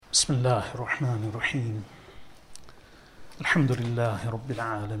بسم الله الرحمن الرحيم. الحمد لله رب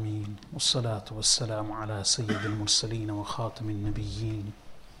العالمين، والصلاة والسلام على سيد المرسلين وخاتم النبيين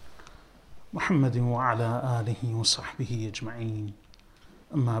محمد وعلى آله وصحبه أجمعين.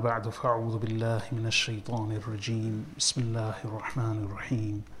 أما بعد، فأعوذ بالله من الشيطان الرجيم. بسم الله الرحمن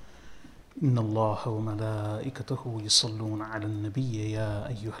الرحيم. إن الله وملائكته يصلون على النبي يا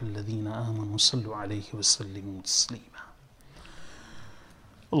أيها الذين آمنوا صلوا عليه وسلموا تسليما.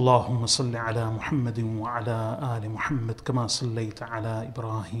 اللهم صل على محمد وعلى آل محمد كما صليت على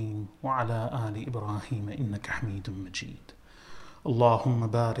إبراهيم وعلى آل إبراهيم إنك حميد مجيد. اللهم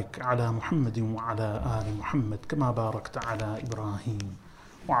بارك على محمد وعلى آل محمد كما باركت على إبراهيم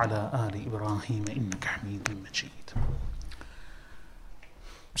وعلى آل إبراهيم إنك حميد مجيد.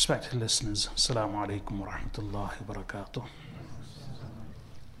 Respected listeners, Assalamu alaikum wa rahmatullahi wa barakatuh.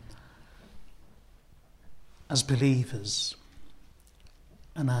 As believers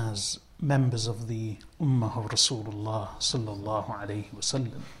and as members of the Ummah of Rasulullah sallallahu alayhi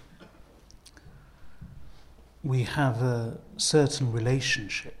wasallam, we have a certain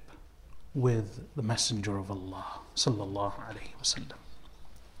relationship with the Messenger of Allah sallallahu alayhi wasallam.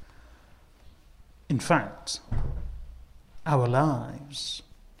 In fact, our lives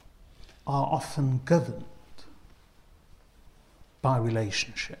are often governed by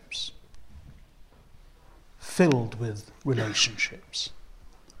relationships, filled with relationships.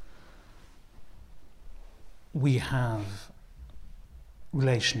 We have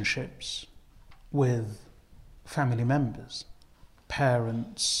relationships with family members,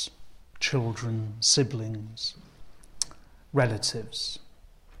 parents, children, siblings, relatives,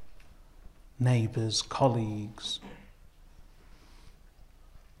 neighbours, colleagues,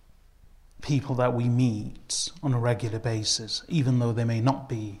 people that we meet on a regular basis, even though they may not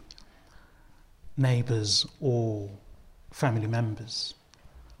be neighbours or family members.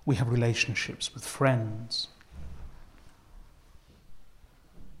 We have relationships with friends,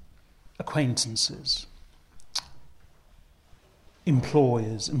 acquaintances,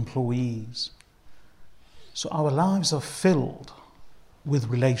 employers, employees. So our lives are filled with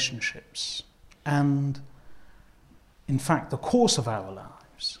relationships, and in fact the course of our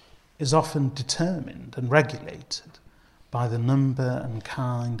lives is often determined and regulated by the number and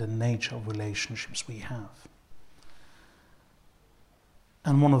kind and nature of relationships we have.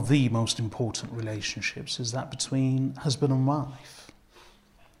 And one of the most important relationships is that between husband and wife.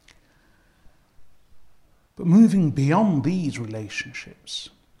 But moving beyond these relationships,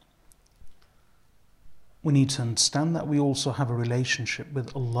 we need to understand that we also have a relationship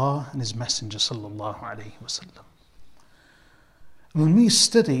with Allah and His Messenger sallallahu alaihi wasallam. When we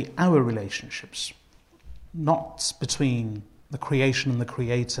study our relationships, not between the creation and the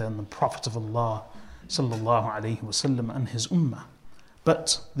Creator and the Prophet of Allah sallallahu alaihi wasallam and his ummah,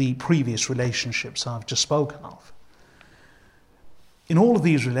 but the previous relationships I've just spoken of, in all of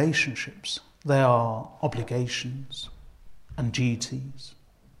these relationships, there are obligations and duties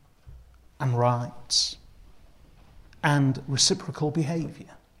and rights and reciprocal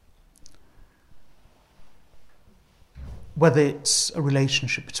behaviour. Whether it's a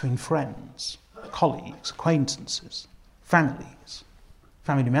relationship between friends, colleagues, acquaintances, families,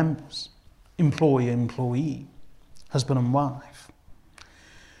 family members, employer, employee, husband and wife.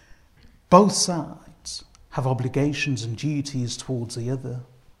 Both sides have obligations and duties towards the other,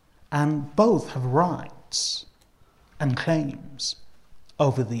 and both have rights and claims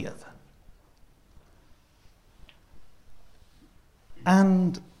over the other.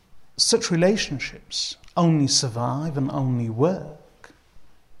 And such relationships only survive and only work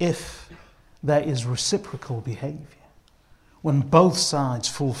if there is reciprocal behaviour, when both sides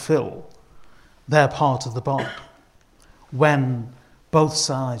fulfil their part of the bargain, when both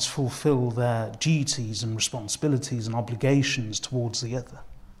sides fulfil their duties and responsibilities and obligations towards the other,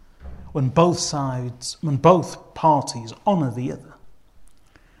 when both parties honour the other.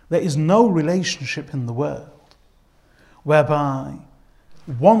 There is no relationship in the world whereby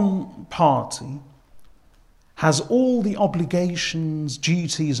one party has all the obligations,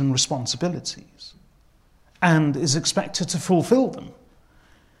 duties and responsibilities and is expected to fulfil them,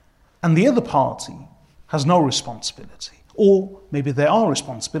 and the other party has no responsibility, or maybe there are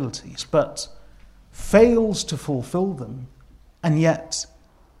responsibilities but fails to fulfil them and yet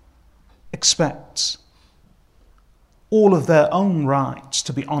expects all of their own rights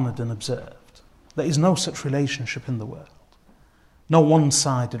to be honoured and observed. There is no such relationship in the world. No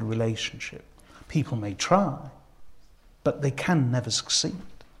one-sided relationship. People may try, but they can never succeed.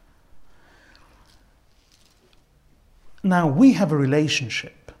 Now, we have a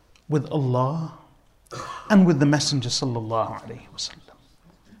relationship with Allah and with the Messenger sallallahu alaihi wasallam.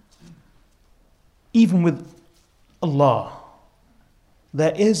 even with Allah,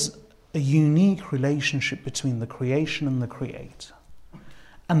 there is a unique relationship between the creation and the Creator.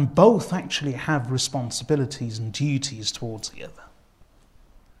 And both actually have responsibilities and duties towards the other.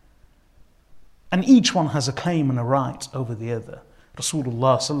 And each one has a claim and a right over the other.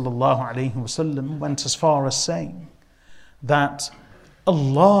 Rasulullah sallallahu alayhi wasallam went as far as saying that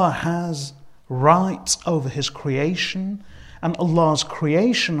Allah has rights over His creation and Allah's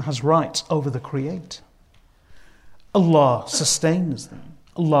creation has rights over the Creator. Allah sustains them.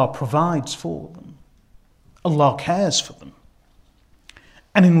 Allah provides for them. Allah cares for them.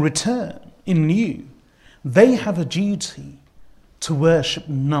 And in return, in lieu, they have a duty to worship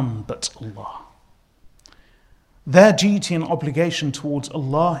none but Allah. Their duty and obligation towards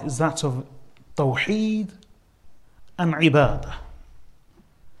Allah is that of tawheed and ibadah.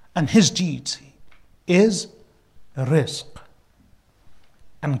 And His duty is rizq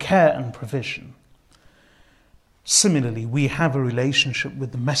and care and provision. Similarly, we have a relationship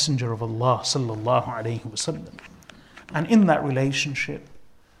with the Messenger of Allah sallallahu alayhi wasallam. And in that relationship,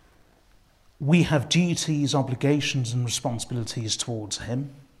 we have duties, obligations and responsibilities towards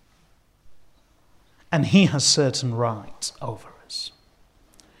him. And he has certain rights over us.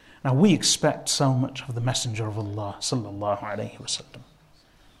 Now we expect so much of the Messenger of Allah sallallahu alayhi wasallam.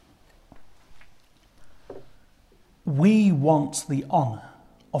 We want the honour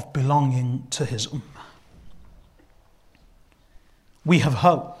of belonging to his ummah. We have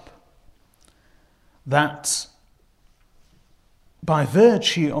hope that by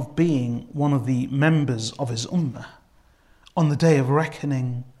virtue of being one of the members of his ummah, on the day of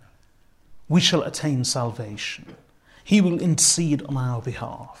reckoning, we shall attain salvation. He will intercede on our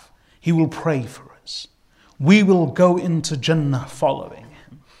behalf. He will pray for us. We will go into Jannah following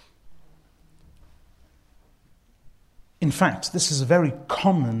him. In fact, this is a very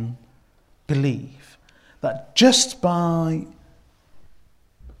common belief that just by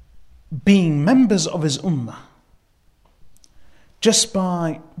being members of his ummah, just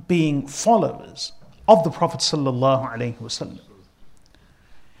by being followers of the Prophet sallallahu alaihi wasallam,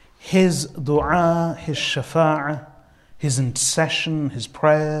 his dua, his shafa'ah, his intercession, his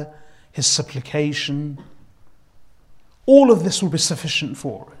prayer, his supplication, all of this will be sufficient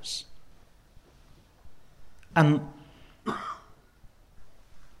for us. And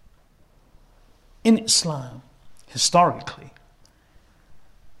in Islam, historically,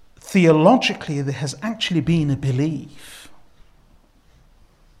 theologically, there has actually been a belief.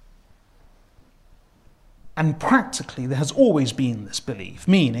 And practically, there has always been this belief,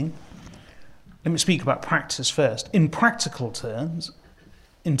 meaning, let me speak about practice first. In practical terms,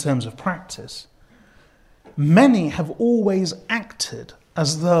 in terms of practice, many have always acted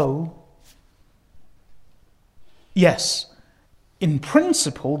as though, yes, in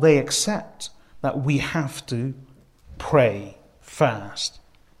principle, they accept that we have to pray, fast,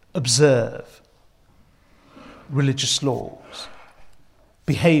 observe religious laws,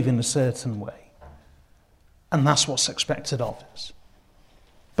 behave in a certain way. And that's what's expected of us.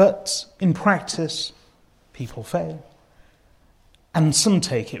 But in practice, people fail. And some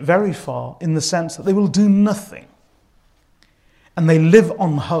take it very far in the sense that they will do nothing. And they live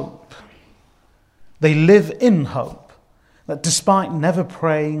on hope. They live in hope that despite never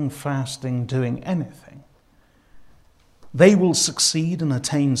praying, fasting, doing anything, they will succeed and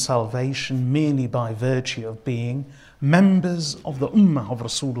attain salvation merely by virtue of being members of the ummah of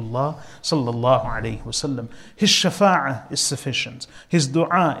Rasulullah sallallahu alaihi wasallam. His shafa'ah is sufficient. His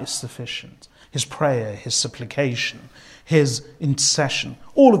dua is sufficient. His prayer, his supplication, his intercession,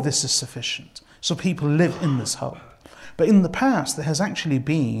 all of this is sufficient. So people live in this hope. But in the past, there has actually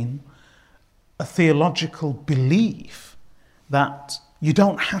been a theological belief that you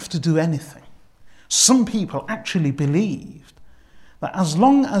don't have to do anything. Some people actually believed that as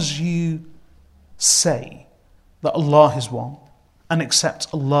long as you say that Allah is one and accept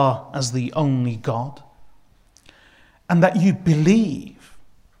Allah as the only God, and that you believe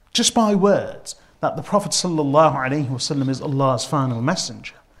just by words that the Prophet ﷺ is Allah's final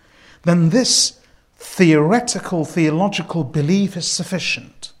messenger, then this theoretical, theological belief is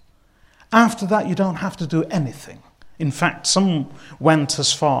sufficient. After that, you don't have to do anything. In fact, some went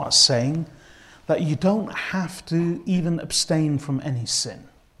as far as saying that you don't have to even abstain from any sin.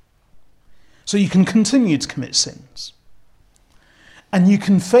 So you can continue to commit sins. And you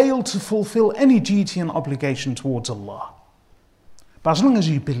can fail to fulfill any duty and obligation towards Allah. But as long as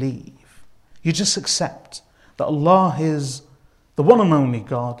you believe, you just accept that Allah is the one and only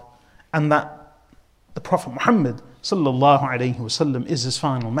God, and that the Prophet Muhammad sallallahu alaihi wasallam is his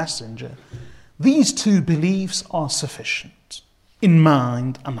final messenger. These two beliefs are sufficient in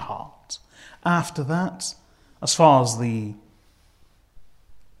mind and heart. After that, as far as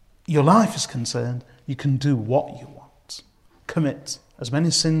your life is concerned, you can do what you want. Commit as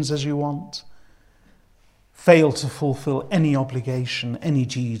many sins as you want. Fail to fulfill any obligation, any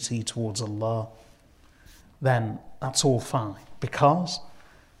duty towards Allah. Then that's all fine. Because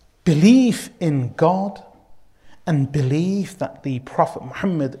belief in God and belief that the Prophet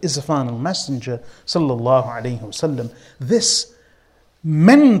Muhammad is the final messenger, sallallahu alaihi wasallam, this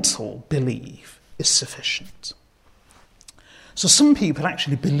mental belief is sufficient. So some people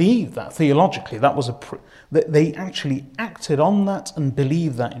actually believe that theologically, that they actually acted on that and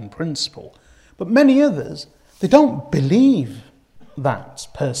believe that in principle. But many others, they don't believe that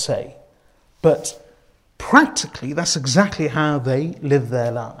per se, but practically that's exactly how they live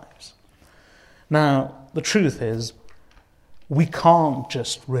their lives. Now, the truth is, we can't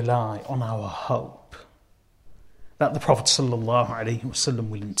just rely on our hope that the Prophet ﷺ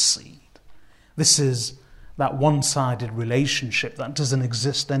will intercede. This is that one-sided relationship that doesn't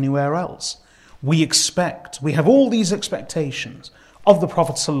exist anywhere else. We have all these expectations of the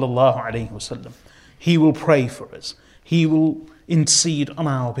Prophet ﷺ. He will pray for us. He will intercede on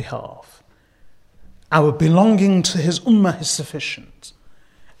our behalf. Our belonging to his ummah is sufficient.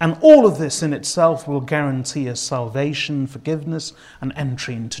 And all of this in itself will guarantee us salvation, forgiveness, and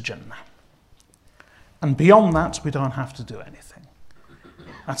entry into Jannah. And beyond that, we don't have to do anything.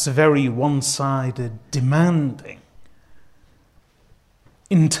 That's a very one-sided, demanding,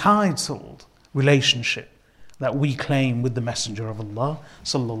 entitled relationship that we claim with the Messenger of Allah,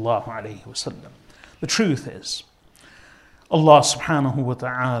 sallallahu alaihi wasallam. The truth is, Allah subhanahu wa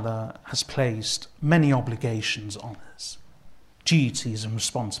ta'ala has placed many obligations on us, duties and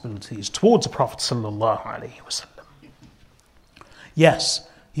responsibilities towards the Prophet sallallahu alaihi wasallam. Yes,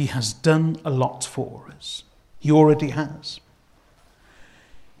 he has done a lot for us. He already has.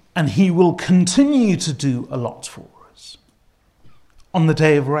 And he will continue to do a lot for us on the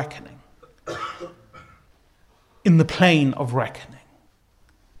day of reckoning, in the plane of reckoning.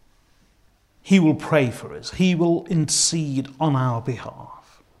 He will pray for us. He will intercede on our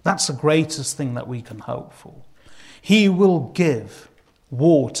behalf. That's the greatest thing that we can hope for. He will give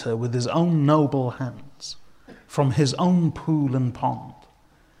water with his own noble hands from his own pool and pond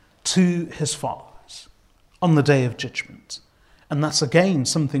to his followers on the day of judgment. And that's again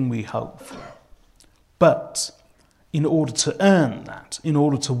something we hope for. But in order to earn that, in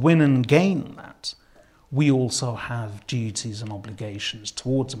order to win and gain that, we also have duties and obligations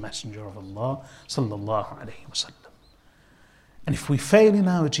towards the Messenger of Allah, sallallahu alaihi wasallam. And if we fail in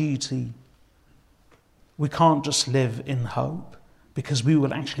our duty, we can't just live in hope, because we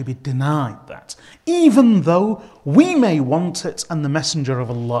will actually be denied that, even though we may want it and the Messenger of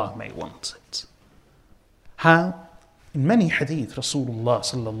Allah may want it. How? In many hadith, Rasulullah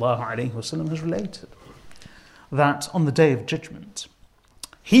sallallahu alaihi wasallam has related that on the day of judgment,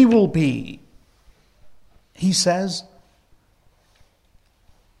 he says,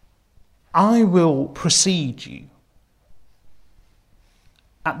 I will precede you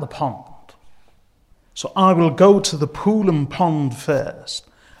at the pond. So I will go to the pool and pond first,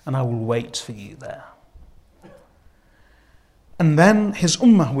 and I will wait for you there. And then his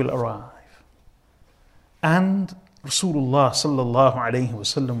ummah will arrive. And Rasulullah sallallahu alayhi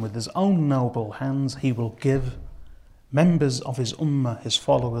wasallam, with his own noble hands, he will give members of his ummah, his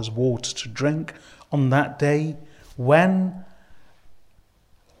followers, water to drink on that day when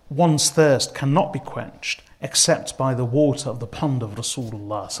one's thirst cannot be quenched except by the water of the pond of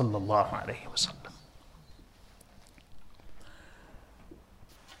Rasulullah sallallahu alayhi wasallam.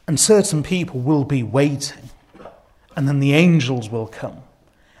 And certain people will be waiting, and then the angels will come,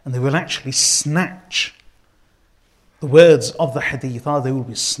 and they will actually snatch. The words of the hadith are they will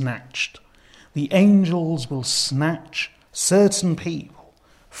be snatched. The angels will snatch certain people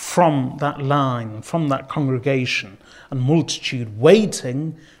from that line, from that congregation and multitude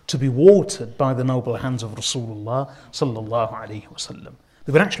waiting to be watered by the noble hands of Rasulullah sallallahu alaihi wasallam.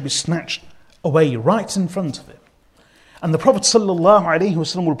 They would actually be snatched away right in front of him. And the Prophet sallallahu alaihi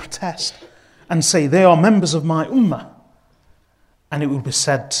wasallam will protest and say, they are members of my ummah. And it will be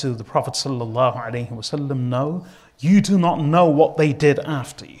said to the Prophet sallallahu alaihi wasallam, no, you do not know what they did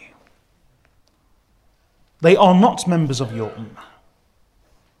after you. They are not members of your ummah.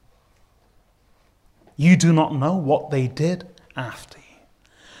 You do not know what they did after you.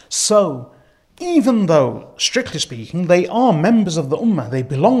 So, even though, strictly speaking, they are members of the ummah, they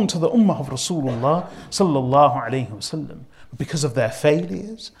belong to the ummah of Rasulullah sallallahu alaihi wasallam, because of their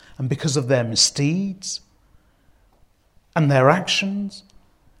failures and because of their misdeeds and their actions,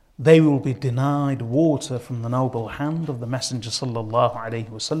 they will be denied water from the noble hand of the Messenger sallallahu alaihi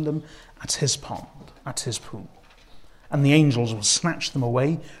wasallam at his pond, at his pool. And the angels will snatch them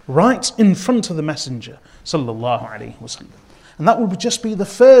away right in front of the Messenger sallallahu alaihi wasallam. And that will just be the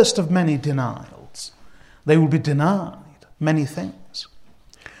first of many denials. They will be denied many things.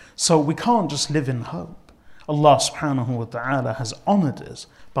 So we can't just live in hope. Allah subhanahu wa ta'ala has honoured us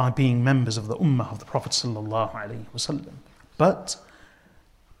by being members of the ummah of the Prophet sallallahu alaihi wasallam. But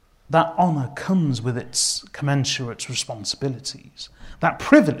that honour comes with its commensurate responsibilities. That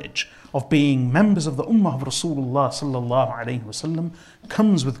privilege of being members of the ummah of Rasulullah sallallahu alaihi wasallam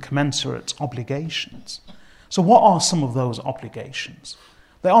comes with commensurate obligations. So what are some of those obligations?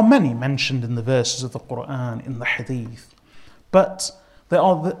 There are many mentioned in the verses of the Quran, in the Hadith, but there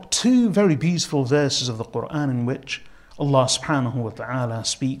are the two very beautiful verses of the Quran in which Allah subhanahu wa ta'ala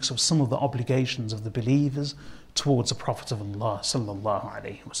speaks of some of the obligations of the believers towards the Prophet of Allah sallallahu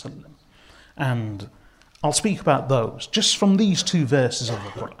alaihi wasallam. And I'll speak about those just from these two verses of the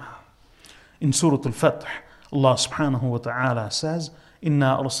Quran. In Surah Al-Fath, Allah subhanahu wa ta'ala says,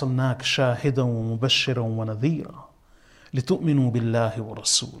 إِنَّا أَرْسَلْنَاكَ شَاهِدًا وَمُبَشِّرًا وَنَذِيرًا لِتُؤْمِنُوا بِاللَّهِ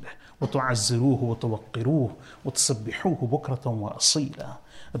وَرَسُولِهِ وَتُعَزِّرُوهُ وَتُوَقِّرُوهُ وَتُسَبِّحُوهُ بُكْرَةً وَأَصِيلًا.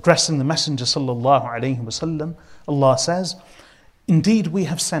 Addressing the Messenger sallallahu alaihi wasallam, Allah says, indeed we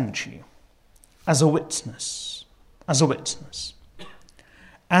have sent you as a witness,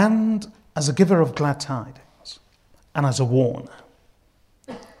 and as a giver of glad tidings, and as a warner,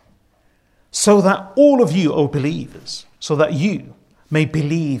 so that all of you, O believers, so that you may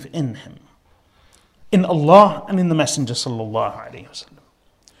believe in him, in Allah and in the Messenger sallallahu alaihi wasallam,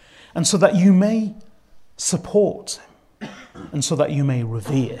 and so that you may support him, and so that you may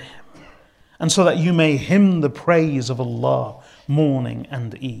revere him, and so that you may hymn the praise of Allah morning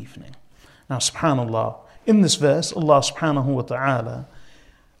and evening. Now, subhanallah, in this verse, Allah subhanahu wa ta'ala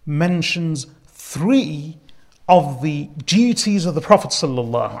mentions three of the duties of the Prophet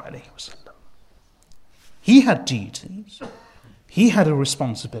sallallahu alaihi wasallam. He had duties, he had a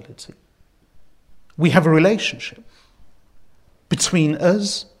responsibility. We have a relationship between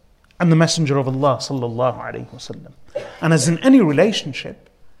us and the Messenger of Allah sallallahu alaihi wasallam. And as in any relationship,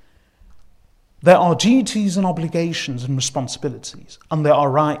 there are duties and obligations and responsibilities, and there are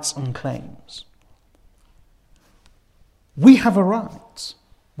rights and claims. We have a right.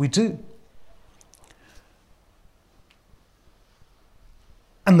 We do.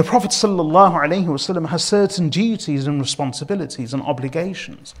 And the Prophet ﷺ has certain duties and responsibilities and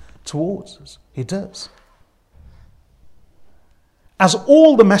obligations towards us. He does. As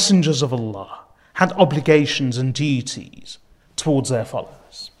all the messengers of Allah had obligations and duties towards their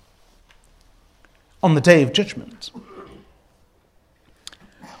followers. On the Day of Judgment,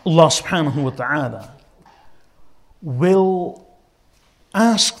 Allah subhanahu wa ta'ala will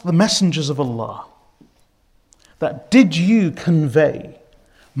ask the messengers of Allah that, did you convey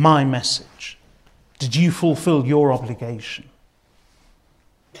my message? Did you fulfill your obligation?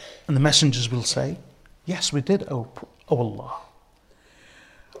 And the messengers will say, yes, we did, O Allah.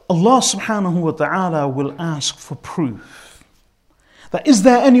 Allah subhanahu wa ta'ala will ask for proof that, is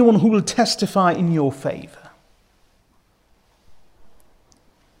there anyone who will testify in your favor?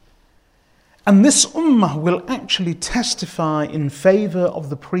 And this ummah will actually testify in favor of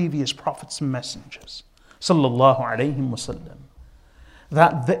the previous prophets and messengers, sallallahu alayhi wasallam,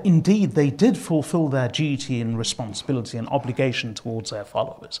 that indeed they did fulfill their duty and responsibility and obligation towards their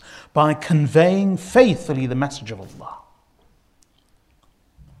followers by conveying faithfully the message of Allah.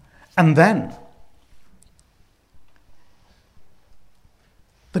 And then,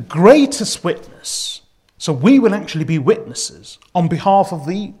 the greatest witness, so we will actually be witnesses on behalf of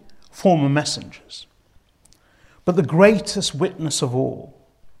the former messengers. But the greatest witness of all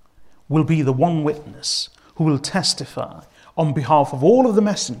will be the one witness who will testify on behalf of all of the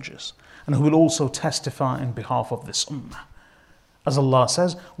messengers and who will also testify on behalf of this ummah. As Allah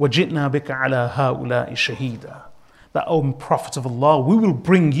says, وَجِئْنَا بِكَ عَلَى هَؤُلَاءِ شَهِيدًا. That, O Prophet of Allah, we will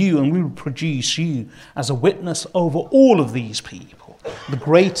bring you and we will produce you as a witness over all of these people. The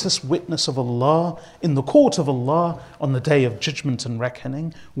greatest witness of Allah in the court of Allah on the Day of Judgment and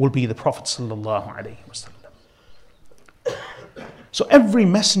Reckoning will be the Prophet sallallahu alaihi wasallam. So every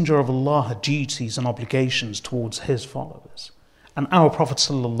messenger of Allah had duties and obligations towards his followers. And our Prophet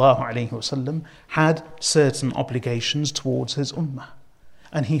sallallahu alaihi wasallam had certain obligations towards his ummah.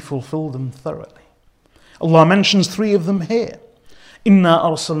 And he fulfilled them thoroughly. Allah mentions three of them here. إِنَّا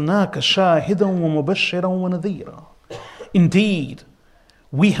أَرْسَلْنَاكَ شَاهِدًا وَمُبَشِّرًا وَنَذِيرًا. Indeed,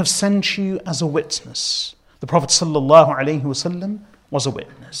 we have sent you as a witness. The Prophet sallallahu alaihi wasallam was a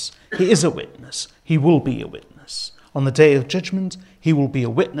witness. He is a witness. He will be a witness. On the Day of Judgment, he will be a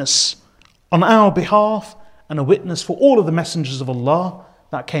witness on our behalf and a witness for all of the messengers of Allah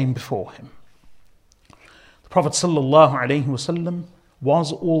that came before him. The Prophet ﷺ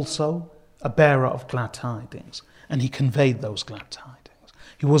was also a bearer of glad tidings, and he conveyed those glad tidings.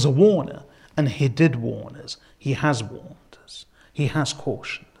 He was a warner, and he did warn us. He has warned us. He has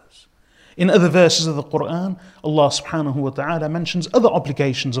cautioned us. In other verses of the Quran, Allah subhanahu wa ta'ala mentions other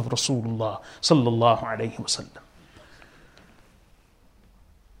obligations of Rasulullah sallallahu alayhi wa sallam.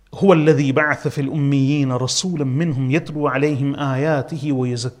 هو الذي بعث في الأميين رسولا منهم يتلو عليهم آياته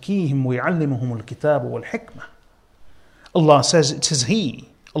ويزكيهم ويعلمهم الكتاب والحكمة. Allah says it is He,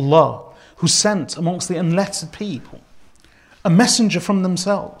 Allah, who sent amongst the unlettered people a messenger from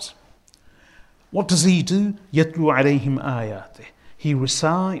themselves. What does He do? يتلو عليهم آياته. He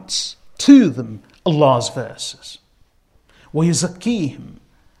recites to them Allah's verses. ويزكيهم,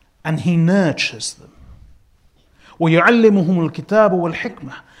 and He nurtures them. ويعلمهم الكتاب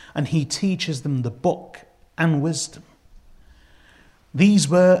والحكمة, and He teaches them the book and wisdom. These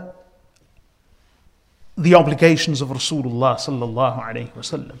were the obligations of Rasulullah sallallahu alayhi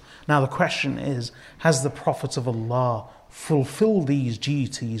wasallam. Now the question is, has the Prophet of Allah fulfilled these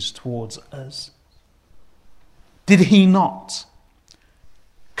duties towards us? Did he not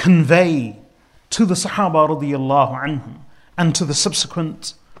convey to the Sahaba radiyallahu anhum and to the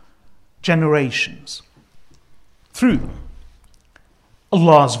subsequent generations through them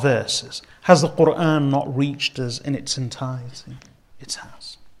Allah's verses? Has the Quran not reached us in its entirety? It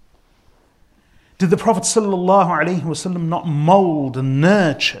has. Did the Prophet ﷺ not mold and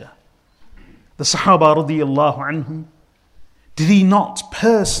nurture the Sahaba radiyallahu anhum? Did he not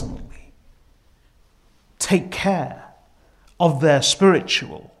personally take care of their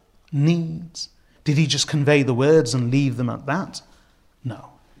spiritual needs? Did he just convey the words and leave them at that? No.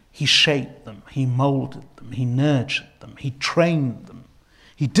 He shaped them, he molded them, he nurtured them, he trained them,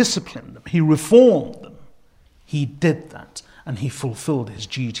 he disciplined them, he reformed them. He did that, and he fulfilled his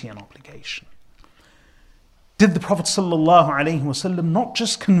duty and obligation. Did the Prophet ﷺ not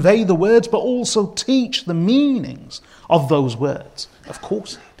just convey the words, but also teach the meanings of those words? Of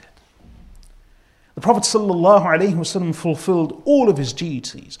course he did. The Prophet ﷺ fulfilled all of his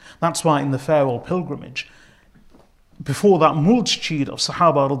duties. That's why in the farewell pilgrimage, before that multitude of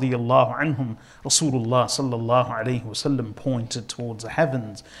Sahaba radiyallahu anhum, Rasulullah sallallahu alayhi wasallam pointed towards the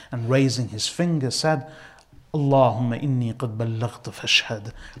heavens and raising his finger said, Allahumma inni qad ballaghta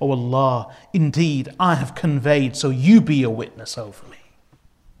fashhad. Oh Allah, indeed I have conveyed, so you be a witness over me.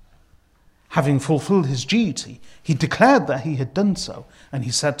 Having fulfilled his duty, he declared that he had done so, and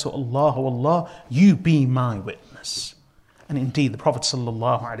he said to Allah, oh Allah, you be my witness. And indeed the Prophet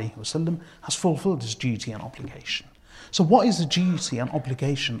sallallahu alayhi wasallam has fulfilled his duty and obligation. So what is the duty and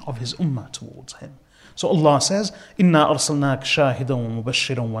obligation of his ummah towards him? So Allah says, Inna arsalnaka shahidan wa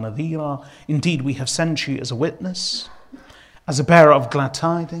mubashiran wa nadhira. Indeed, we have sent you as a witness, as a bearer of glad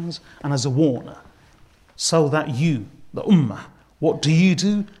tidings, and as a warner. So that you, the ummah, what do?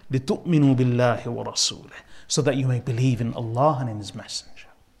 لِتُؤْمِنُوا بِاللَّهِ وَرَسُولِهِ. So that you may believe in Allah and in His Messenger.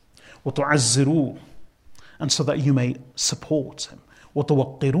 وَتُعَزِّرُوهُ. And so that you may support Him.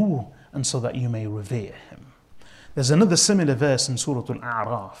 وَتُوَقِّرُوهُ. And so that you may revere Him. There's another similar verse in Surah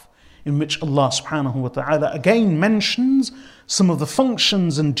Al-A'raf in which Allah subhanahu wa ta'ala again mentions some of the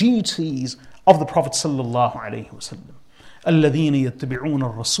functions and duties of the Prophet sallallahu alayhi wa sallam. الذين يتبعون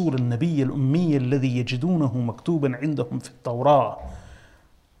الرسول النبي الأمي الذي يجدونه مكتوبا عندهم في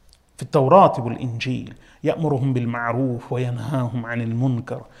التوراة والإنجيل يأمرهم بالمعروف وينهاهم عن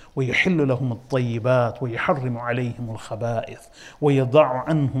المنكر ويحل لهم الطيبات ويحرم عليهم الخبائث ويضع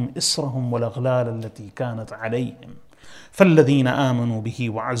عنهم إصرهم والأغلال التي كانت عليهم فالذين آمنوا به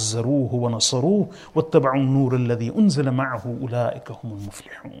وعزروه ونصروه واتبعوا النور الذي أنزل معه أولئك هم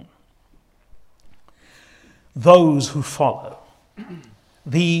المفلحون. Those who follow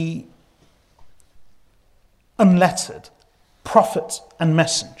the unlettered prophet and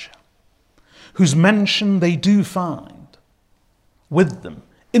messenger, whose mention they do find with them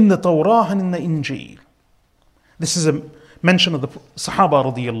in the Torah and in the Injil. This is a mention of the Sahaba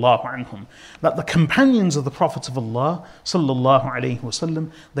radiyallahu anhum, that the companions of the Prophet of Allah sallallahu alayhi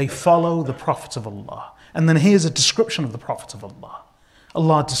wasallam, they follow the Prophet of Allah. And then here's a description of the Prophet of Allah.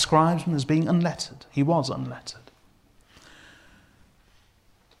 Allah describes him as being unlettered. He was unlettered.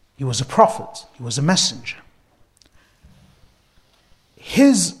 He was a prophet. He was a messenger.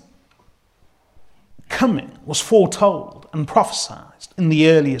 His coming was foretold and prophesied in the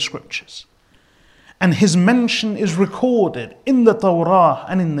earlier scriptures. And his mention is recorded in the Torah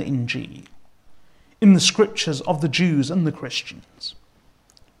and in the Injil, in the scriptures of the Jews and the Christians.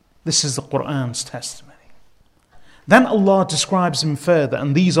 This is the Quran's testimony. Then Allah describes him further,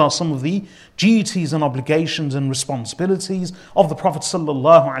 and these are some of the duties and obligations and responsibilities of the Prophet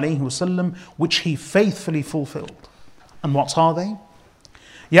ﷺ, which he faithfully fulfilled. And what are they?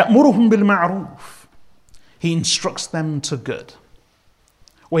 يَأْمُرُهُمْ بِالْمَعْرُوفِ, he instructs them to good.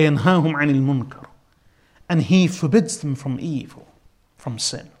 وَيَنْهَاهُمْ عَنِ الْمُنْكَرِ, and he forbids them from evil, from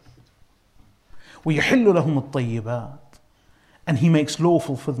sin. وَيُحِلُّ لَهُمُ الطَّيِّبَاتِ, and he makes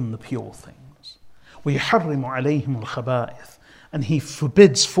lawful for them the pure things. وَيُحَرِّمُ عَلَيْهِمُ الْخَبَائِثِ, and he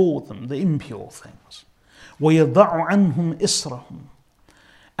forbids for them the impure things. وَيَضَعُ عَنْهُمْ إِسْرَهُمْ,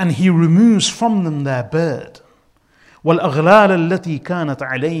 and he removes from them their burden. وَالْأَغْلَالَ الَّتِي كَانَتْ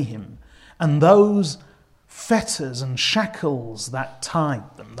عَلَيْهِمْ, and those fetters and shackles that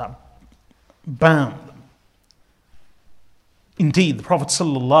tied them, that bound them. Indeed, the Prophet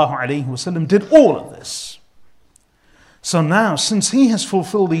ﷺ did all of this. So now, since he has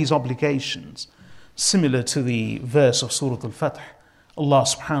fulfilled these obligations, similar to the verse of Surah Al-Fath, Allah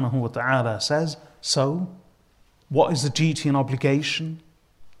subhanahu wa ta'ala says, so what is the duty and obligation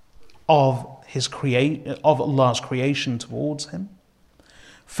of Allah's creation towards him?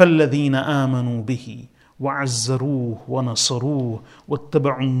 فَالَّذِينَ آمَنُوا بِهِ وَعَزَّرُوهُ وَنَصَرُوهُ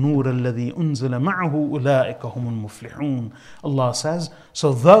وَاتَّبَعُوا النُّورَ الَّذِي أُنزِلَ مَعَهُ أُولَٰئِكَ هُمُ الْمُفْلِحُونَ. Allah says,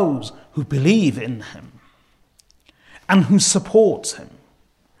 so those who believe in him and who support him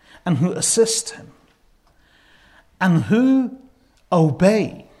and who assist him and who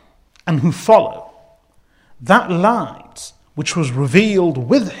obey and who follow that light which was revealed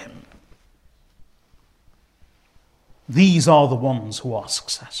with him, these are the ones who are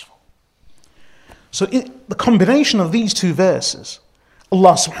successful. So the combination of these two verses,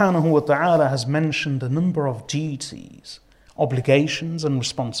 Allah subhanahu wa ta'ala has mentioned a number of duties, obligations and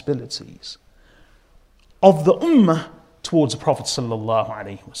responsibilities of the ummah towards the Prophet sallallahu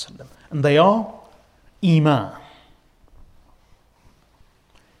alaihi wasallam. And they are Iman,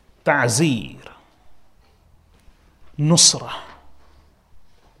 Ta'zir, Nusra,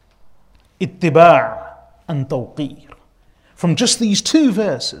 Ittiba' and Tawqir. From just these two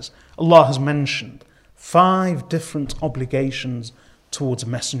verses, Allah has mentioned 5 different obligations towards the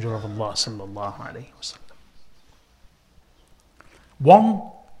Messenger of Allah sallallahu alaihi wasallam. 1,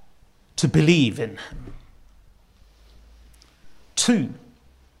 to believe in him. 2,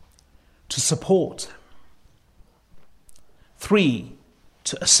 to support him. 3,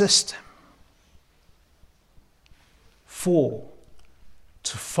 to assist him. 4,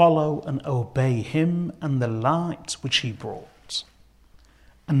 to follow and obey him and the light which he brought.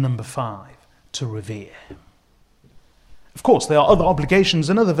 And number 5, to revere him. Of course, there are other obligations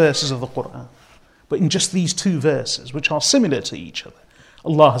in other verses of the Quran, but in just these 2 verses, which are similar to each other,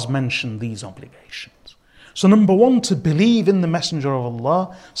 Allah has mentioned these obligations. So number 1, to believe in the Messenger of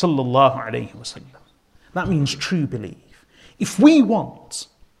Allah sallallahu alaihi wasallam. That means true belief. If we want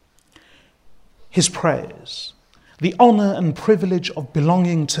his praise, the honor and privilege of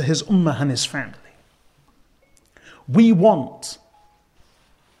belonging to his ummah and his family, we want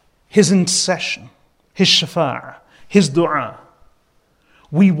his intercession, his shafa'ah, his dua.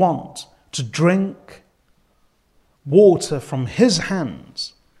 We want to drink water from his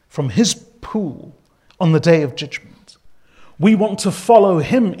hands, from his pool on the day of judgment. We want to follow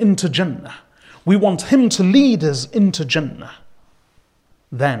him into Jannah. We want him to lead us into Jannah.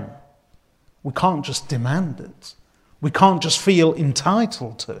 Then we can't just demand it. We can't just feel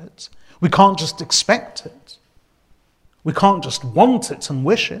entitled to it. We can't just expect it. We can't just want it and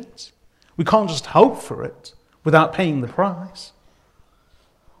wish it. We can't just hope for it without paying the price.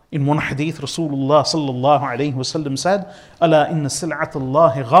 In one hadith, Rasulullah sallallahu alayhi wasallam said, "Ala inna sil'at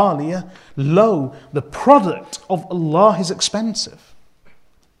Allahi ghaliya." Lo, the product of Allah is expensive.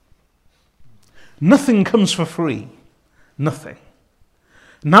 Nothing comes for free. Nothing.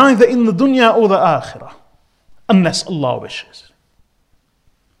 Neither in the dunya or the akhirah, unless Allah wishes.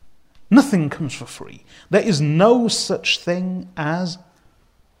 Nothing comes for free. There is no such thing as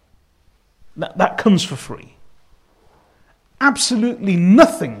that comes for free. Absolutely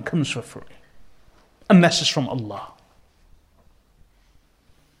nothing comes for free unless it's from Allah.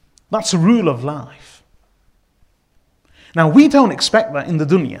 That's a rule of life. Now, we don't expect that in the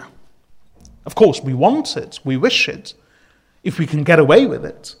dunya. Of course, we want it, we wish it, if we can get away with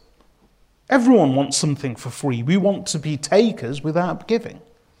it. Everyone wants something for free. We want to be takers without giving.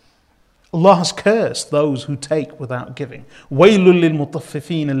 Allah has cursed those who take without giving. وَيْلٌ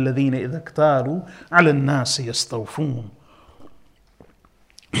لِلْمُطَفِّفِينَ الَّذِينَ إِذَا اكْتَالُوا عَلَى النَّاسِ يَسْتَوْفُونَ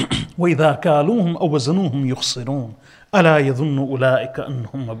وَإِذَا كَالُوهُمْ أَوْ وَزَنُوهُمْ يُخْسِرُونَ أَلَا يَظُنُّ أُولَٰئِكَ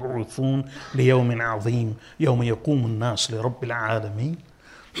أَنَّهُمْ مَبْعُوثُونَ لِيَوْمٍ عَظِيمٍ يَوْمَ يَقُومُ النَّاسُ لِرَبِّ الْعَالَمِينَ.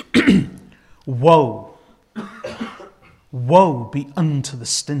 Woe Woe be unto the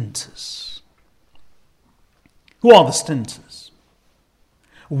stinters. Who are the stinters?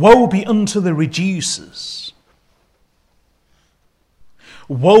 Woe be unto the reducers.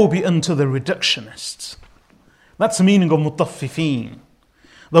 Woe be unto the reductionists. That's the meaning of mutaffifin.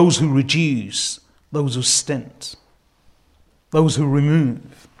 Those who reduce, those who stint, those who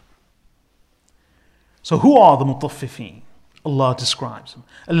remove. So who are the mutaffifin? Allah describes them.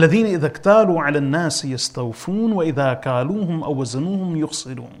 الذين إذا اكتالوا على الناس يستوفون وإذا كالوهم أو وزنوهم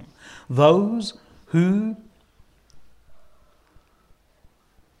يخسرون. Those who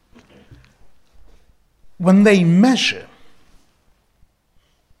when they measure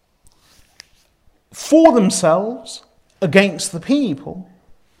for themselves against the people,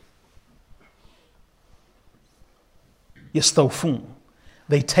 يستوفون,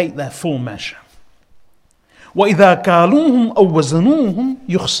 they take their full measure. وَإِذَا كَالُوهُمْ أَوْ وَزَنُوهُمْ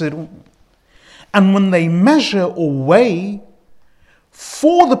يُخْسِرُونَ. And when they measure or weigh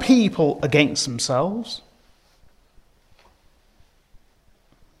for the people against themselves,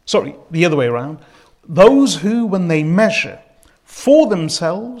 sorry, the other way around, those who when they measure for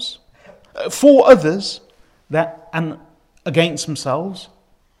themselves, for others, that and against themselves,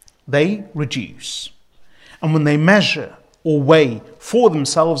 they reduce. And when they measure or weigh for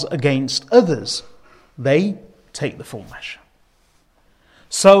themselves against others, they take the full measure.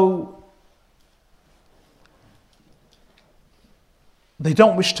 So, they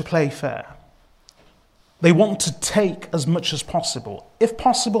don't wish to play fair. They want to take as much as possible. If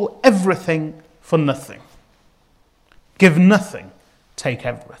possible, everything for nothing. Give nothing, take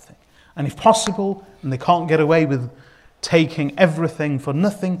everything. And if possible, and they can't get away with taking everything for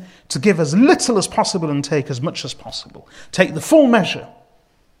nothing, to give as little as possible and take as much as possible. Take the full measure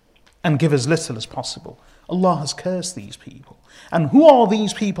and give as little as possible. Allah has cursed these people. And who are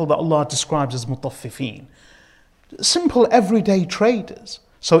these people that Allah describes as mutaffifin? Simple everyday traders.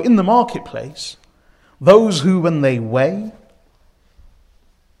 So in the marketplace, those who when they weigh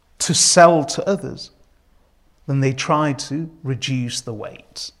to sell to others, then they try to reduce the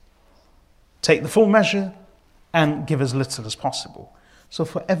weight. Take the full measure and give as little as possible. So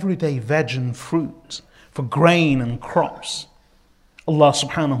for everyday veg and fruit, for grain and crops, Allah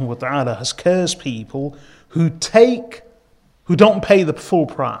subhanahu wa ta'ala has cursed people who don't pay the full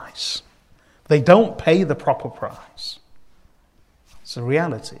price. They don't pay the proper price. It's a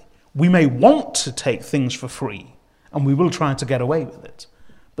reality. We may want to take things for free, and we will try to get away with it.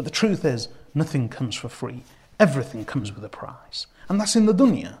 But the truth is, nothing comes for free. Everything comes with a price. And that's in the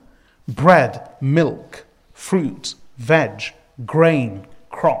dunya. Bread, milk, fruit, veg, grain,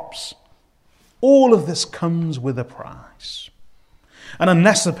 crops. All of this comes with a price. And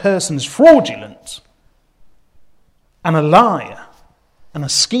unless a person is fraudulent, and a liar, and a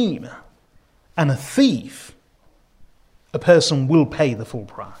schemer, and a thief, a person will pay the full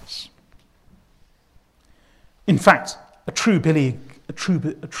price. In fact, a true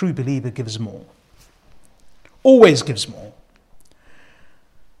believer gives more. Always gives more.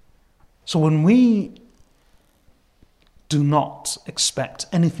 So when we do not expect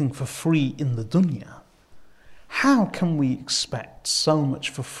anything for free in the dunya, how can we expect so much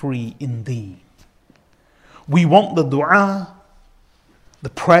for free in deen? We want the dua, the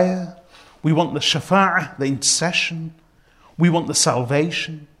prayer, we want the shafa'ah, the intercession, we want the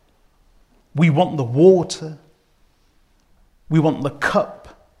salvation, we want the water, we want the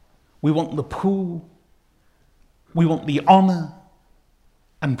cup, we want the pool, we want the honor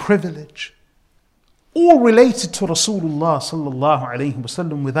and privilege, all related to Rasulullah sallallahu alayhi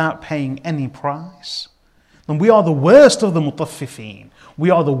wasallam without paying any price. And we are the worst of the mutaffifin. We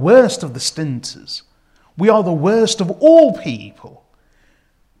are the worst of the stinters. We are the worst of all people,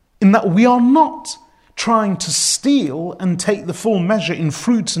 in that we are not trying to steal and take the full measure in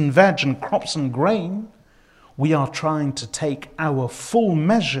fruits and veg and crops and grain. We are trying to take our full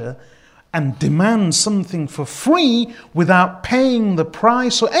measure and demand something for free without paying the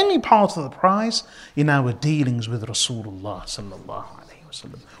price or any part of the price in our dealings with Rasulullah sallallahu alaihi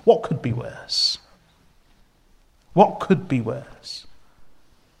wasallam. What could be worse? What could be worse?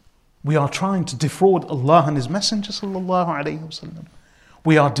 We are trying to defraud Allah and His Messenger sallallahu alaihi wasallam.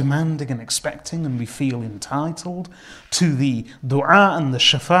 We are demanding and expecting, and we feel entitled to the dua and the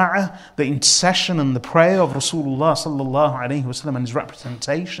shafa'ah, the intercession and the prayer of Rasulullah sallallahu alaihi wasallam and his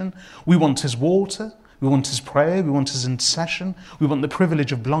representation. We want his water, we want his prayer, we want his intercession, we want the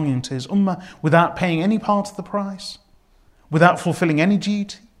privilege of belonging to his ummah without paying any part of the price, without fulfilling any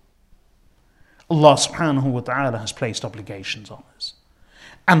duty. Allah subhanahu wa ta'ala has placed obligations on us.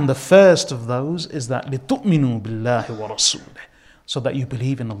 And the first of those is that لِتُؤْمِنُوا بِاللَّهِ وَرَسُولِهِ. so that you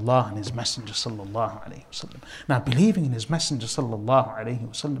believe in Allah and His Messenger sallallahu alaihi wasallam. Now, believing in His Messenger sallallahu alaihi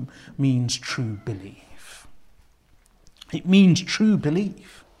wasallam means true belief. It means true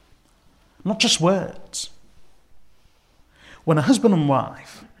belief, not just words. When a husband and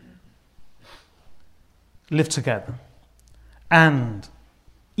wife live together and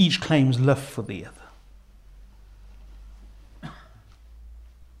each claims love for the other,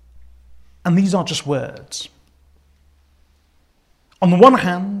 and these are just words. On the one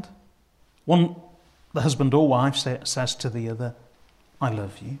hand, the husband or wife says to the other, I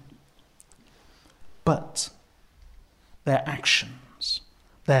love you. But their actions,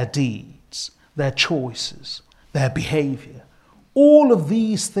 their deeds, their choices, their behavior, all of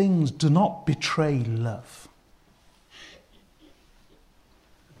these things do not betray love.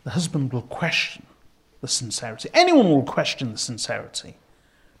 The husband will question the sincerity. Anyone will question the sincerity.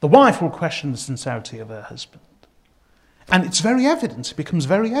 The wife will question the sincerity of her husband. And it's very evident, it becomes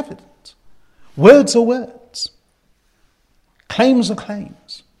very evident. Words are words. Claims are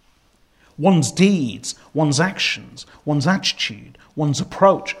claims. One's deeds, one's actions, one's attitude, one's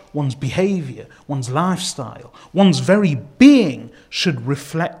approach, one's behavior, one's lifestyle, one's very being should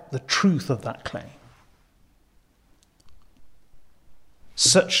reflect the truth of that claim.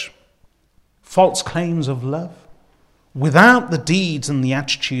 Such false claims of love, without the deeds and the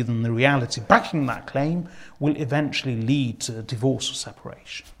attitude and the reality backing that claim, will eventually lead to divorce or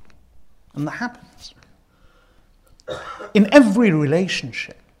separation. And that happens. In every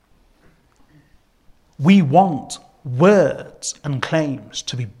relationship, we want words and claims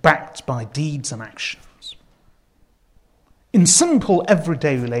to be backed by deeds and actions. In simple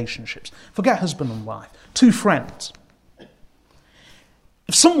everyday relationships, forget husband and wife, two friends.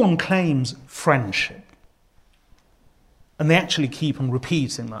 If someone claims friendship, and they actually keep on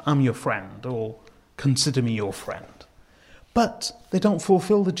repeating that, I'm your friend, or consider me your friend, but they don't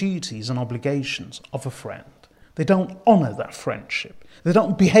fulfill the duties and obligations of a friend, they don't honour that friendship, they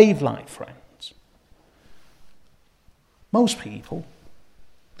don't behave like friends, most people,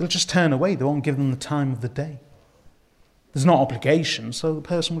 they'll just turn away, they won't give them the time of the day. There's no obligation, so the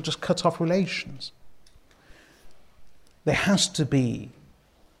person will just cut off relations. There has to be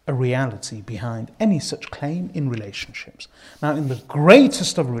a reality behind any such claim in relationships. Now, in the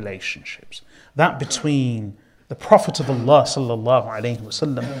greatest of relationships, that between the Prophet of Allah sallallahu alaihi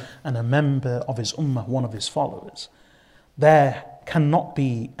wasallam and a member of his ummah, one of his followers, there cannot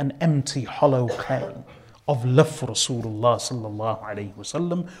be an empty, hollow claim of love for Rasulullah sallallahu alaihi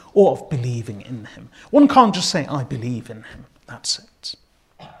wasallam or of believing in him. One can't just say, I believe in him. That's it.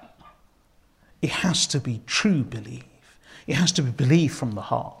 It has to be true belief. It has to be belief from the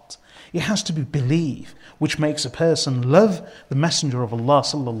heart. It has to be belief which makes a person love the Messenger of Allah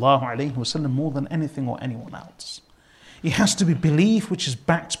sallallahu alaihi wasallam more than anything or anyone else. It has to be belief which is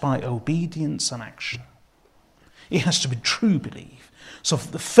backed by obedience and action. It has to be true belief. So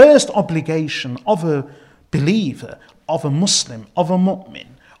the first obligation of a believer, of a Muslim, of a mu'min,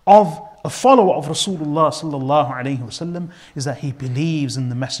 of a follower of Rasulullah sallallahu alaihi wasallam is that he believes in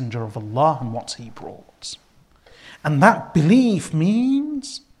the Messenger of Allah and what he brought. And that belief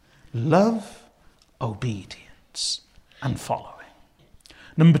means love, obedience, and following.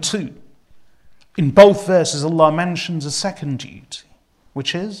 Number 2, in both verses Allah mentions a second duty,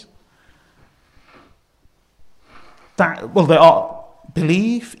 which is that, well, there are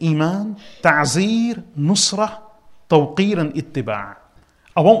belief, iman, ta'zir, nusrah, tawqir, and ittiba'.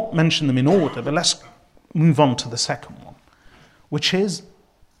 I won't mention them in order, but let's move on to the second one, which is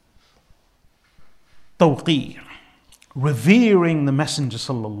tawqir, revering the Messenger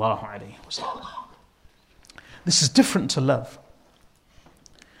sallallahu alaihi wasallam. This is different to love.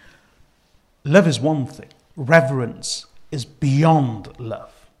 Love is one thing. Reverence is beyond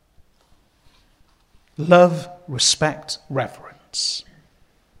love. Love, respect, reverence.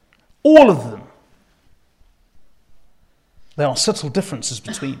 All of them. There are subtle differences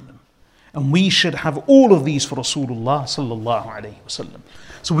between them. And we should have all of these for Rasulullah sallallahu alaihi wasallam.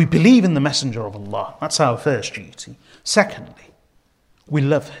 So we believe in the Messenger of Allah. That's our first duty. Secondly, we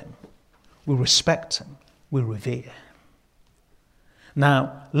love him. We respect him. We revere him.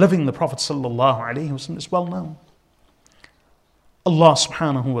 Now, loving the Prophet sallallahu alaihi wasallam is well known. Allah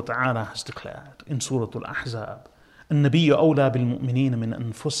subhanahu wa ta'ala has declared in Surah Al-Ahzab, النبي أولى بالمؤمنين من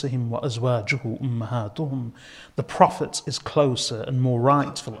أنفسهم وأزواجه أمهاتهم. The Prophet is closer and more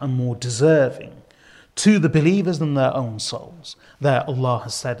rightful and more deserving to the believers than their own souls. There Allah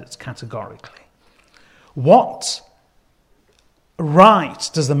has said it categorically. What right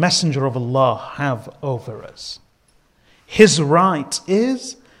does the Messenger of Allah have over us? His right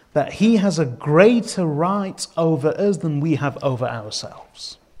is that He has a greater right over us than we have over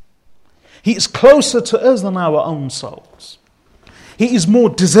ourselves. He is closer to us than our own souls. He is more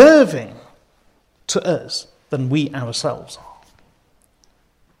deserving to us than we ourselves are.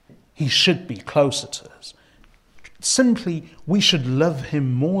 He should be closer to us. Simply, we should love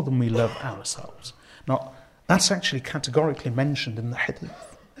Him more than we love ourselves. Now, that's actually categorically mentioned in the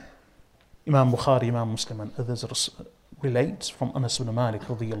hadith. Imam Bukhari, Imam Muslim and others relate from Anas ibn Malik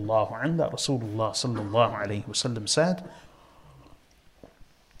radiyallahu anhu that Rasulullah sallallahu alayhi wa sallam said,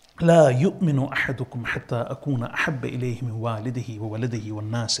 لا يؤمن أحدكم حتى أكون أحب إليه من والده وولده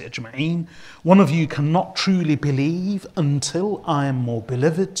والناس أجمعين. One of you cannot truly believe until I am more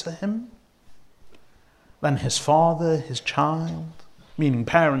beloved to him than his father, his child, meaning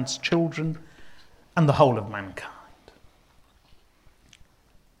parents, children, and the whole of mankind.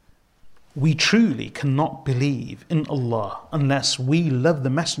 We truly cannot believe in Allah unless we love the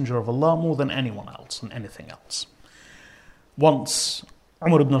Messenger of Allah more than anyone else and anything else. Once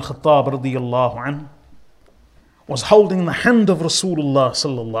Umar ibn al-Khattab radiyallahu anhu was holding the hand of Rasulullah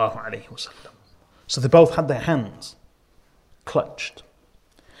sallallahu alayhi wasallam. So they both had their hands clutched.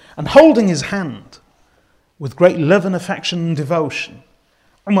 And holding his hand with great love and affection and devotion,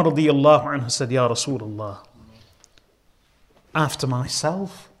 Umar radiyallahu anhu said, Ya Rasulullah, after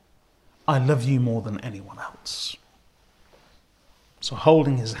myself, I love you more than anyone else. So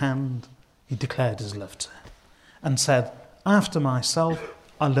holding his hand, he declared his love to him and said, after myself,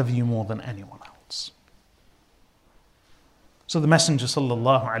 I love you more than anyone else. So the Messenger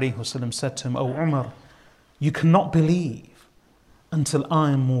sallallahu alaihi wasallam said to him, O Umar, you cannot believe until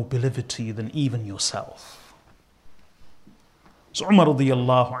I am more beloved to you than even yourself. So Umar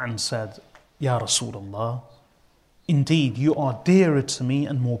radiyallahu anhu said, Ya Rasulullah, indeed you are dearer to me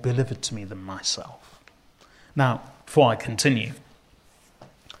and more beloved to me than myself. Now, before I continue,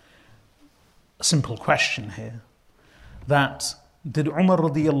 a simple question here. That did Umar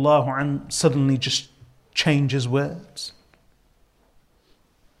radiyallahu anhu suddenly just change his words?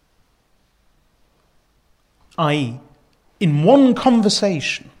 i.e., in one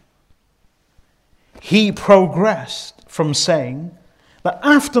conversation, he progressed from saying that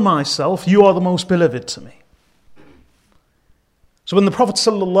after myself, you are the most beloved to me. So when the Prophet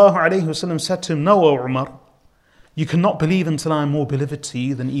sallallahu alaihi wasallam said to him, no, O Umar, you cannot believe until I am more beloved to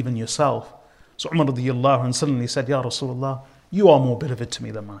you than even yourself. So Umar radiyallahu anhu suddenly said, Ya Rasulullah, you are more beloved to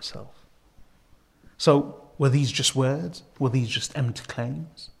me than myself. So were these just words? Were these just empty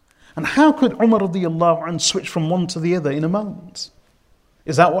claims? And how could Umar radiyallahu anhu switch from one to the other in a moment?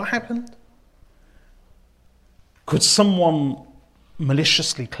 Is that what happened? Could someone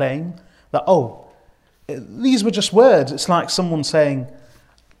maliciously claim that, oh, these were just words? It's like someone saying,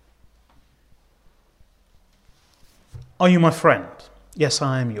 are you my friend? Yes,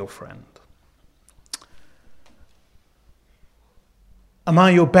 I am your friend. Am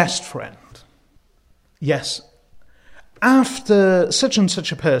I your best friend? Yes. After such and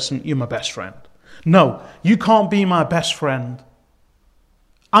such a person, you're my best friend. No, you can't be my best friend.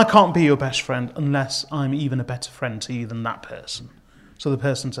 I can't be your best friend unless I'm even a better friend to you than that person. So the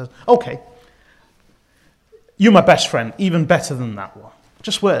person says, okay, you're my best friend, even better than that one.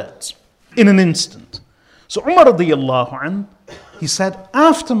 Just words, in an instant. So Umar radiyallahu anhu, he said,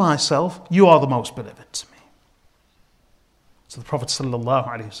 after myself, you are the most beloved to me. So the Prophet sallallahu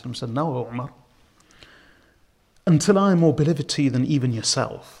alaihi wasallam said, no, O Umar, until I am more beloved to you than even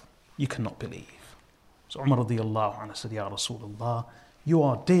yourself, you cannot believe. So Umar radiyallahu anhu said, Ya Rasulullah, you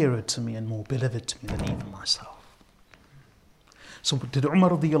are dearer to me and more beloved to me than even myself. So did Umar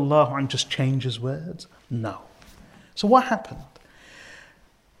radiyallahu anhu just change his words? No. So what happened?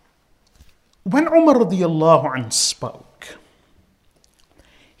 When Umar radiyallahu anhu spoke,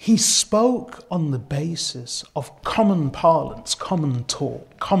 he spoke on the basis of common parlance, common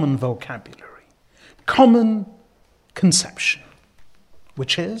talk, common vocabulary, common conception,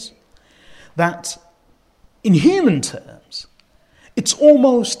 which is that in human terms, it's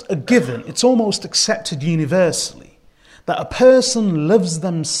almost a given, it's almost accepted universally that a person loves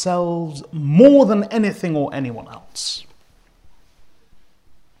themselves more than anything or anyone else.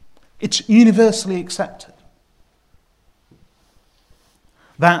 It's universally accepted.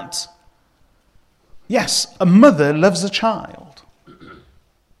 That, yes, a mother loves a child.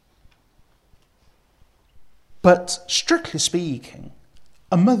 But strictly speaking,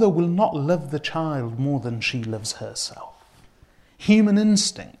 a mother will not love the child more than she loves herself. Human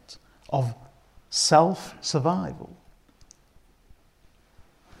instinct of self-survival.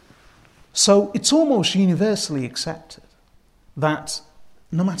 So it's almost universally accepted that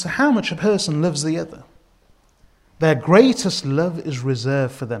no matter how much a person loves the other, their greatest love is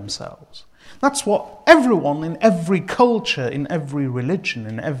reserved for themselves. That's what everyone in every culture, in every religion,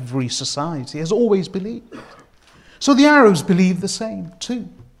 in every society has always believed. So the Arabs believe the same too.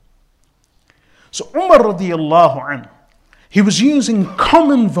 So Umar radiallahu anhu, he was using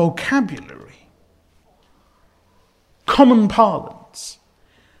common vocabulary, common parlance,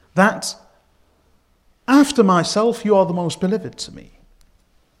 that after myself you are the most beloved to me.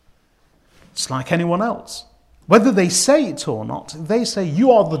 It's like anyone else. Whether they say it or not, if they say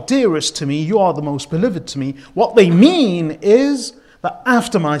you are the dearest to me, you are the most beloved to me, what they mean is that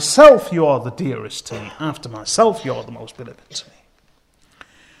after myself you are the dearest to me, after myself you are the most beloved to me.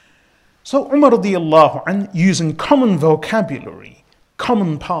 So Umar radiallahu anh, using common vocabulary,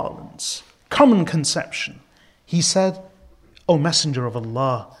 common parlance, common conception, he said, O Messenger of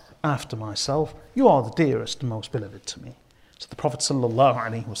Allah, after myself, you are the dearest and most beloved to me. So the Prophet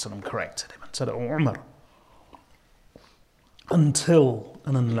ﷺ corrected him and said, O Umar, until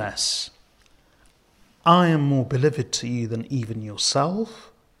and unless I am more beloved to you than even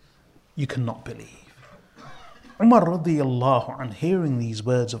yourself, you cannot believe. Umar radiallahu anh, hearing these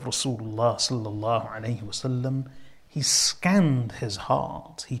words of Rasulullah sallallahu alayhi wasallam, he scanned his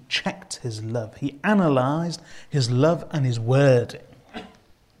heart, he checked his love, he analysed his love and his wording.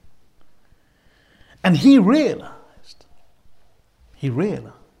 And he realised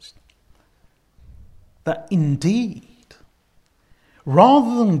that indeed,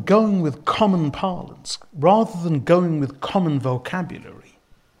 rather than going with common parlance, rather than going with common vocabulary,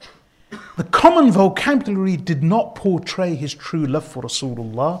 the common vocabulary did not portray his true love for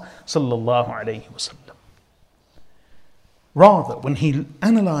Rasulullah sallallahu alayhi wasallam. Rather, when he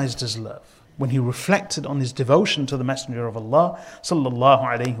analysed his love, when he reflected on his devotion to the Messenger of Allah sallallahu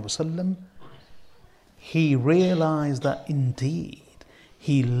alayhi wasallam, he realised that indeed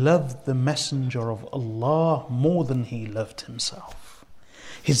he loved the Messenger of Allah more than he loved himself.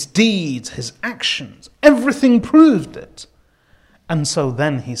 His deeds, his actions, everything proved it. And so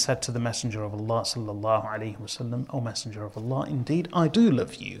then he said to the Messenger of Allah sallallahu alayhi wasallam, O Messenger of Allah, indeed I do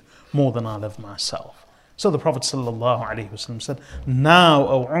love you more than I love myself. So the Prophet sallallahu alayhi wasallam said, now,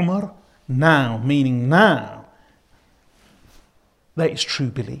 O Umar, now, meaning now, that is true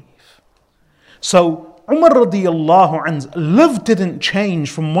belief. So Umar radiallahu anhu's love didn't change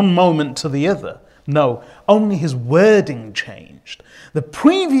from one moment to the other. No, only his wording changed. The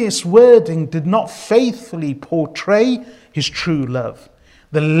previous wording did not faithfully portray his true love.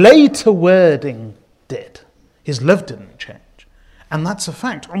 The later wording did. His love didn't change. And that's a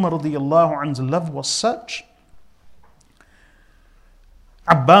fact. Umar radiallahu anhu's love was such.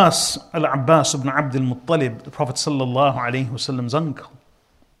 Al-Abbas ibn Abd al-Muttalib, the Prophet sallallahu alayhi wasallam's uncle,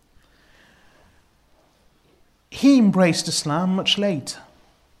 he embraced Islam much later.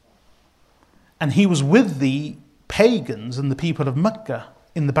 And he was with the pagans and the people of Mecca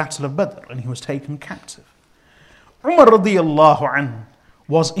in the Battle of Badr, and he was taken captive. Umar radiallahu anhu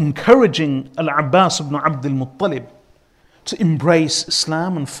was encouraging Al-Abbas ibn Abd al-Muttalib to embrace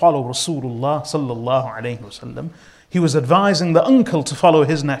Islam and follow Rasulullah sallallahu alayhi wasallam. He was advising the uncle to follow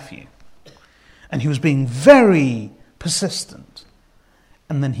his nephew. And he was being very persistent.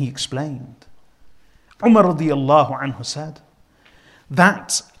 And then he explained. Umar radiallahu anhu said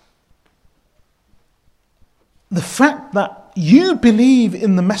that the fact that you believe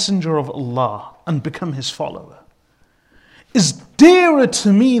in the Messenger of Allah and become his follower is dearer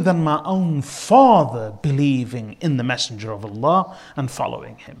to me than my own father believing in the Messenger of Allah and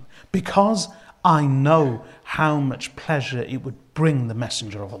following him, because I know how much pleasure it would bring the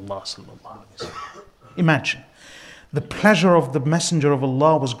Messenger of Allah sallallahu alaihi wasallam. Imagine, the pleasure of the Messenger of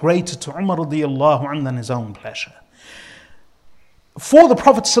Allah was greater to Umar radiallahu anhu than his own pleasure. For the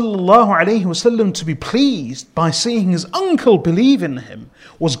Prophet sallallahu alaihi wasallam to be pleased by seeing his uncle believe in him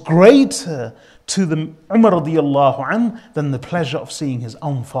was greater to the Umar radiallahu anhu than the pleasure of seeing his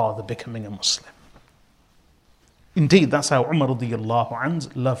own father becoming a Muslim. Indeed, that's how Umar radiallahu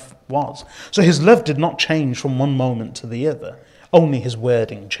anhu's love was. So his love did not change from one moment to the other. Only his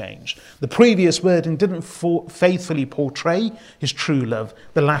wording changed. The previous wording didn't faithfully portray his true love.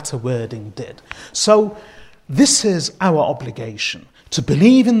 The latter wording did. So this is our obligation. To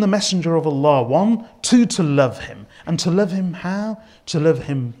believe in the Messenger of Allah, one. Two, to love him. And to love him how? To love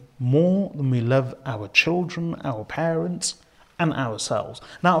him more than we love our children, our parents, and ourselves.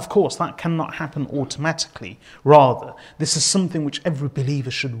 Now, of course, that cannot happen automatically. Rather, this is something which every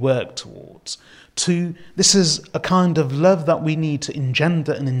believer should work towards. This is a kind of love that we need to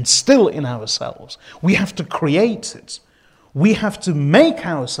engender and instill in ourselves. We have to create it. We have to make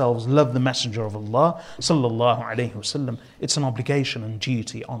ourselves love the Messenger of Allah sallallahu alaihi wasallam. It's an obligation and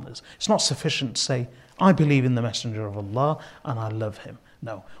duty on us. It's not sufficient to say, I believe in the Messenger of Allah and I love him.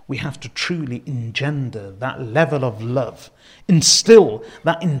 No, we have to truly engender that level of love, instill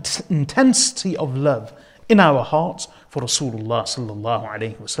that intensity of love in our hearts for Rasulullah sallallahu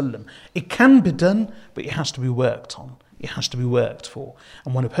alaihi wasallam. It can be done, but it has to be worked on. It has to be worked for.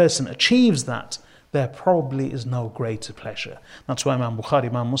 And when a person achieves that, there probably is no greater pleasure. That's why Imam Bukhari,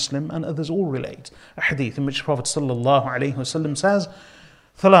 Imam Muslim, and others all relate a hadith in which the Prophet sallallahu alaihi wasallam says,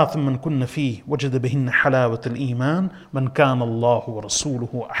 ثلاث من كن فيه وجد بهن حلاوة الإيمان من كان الله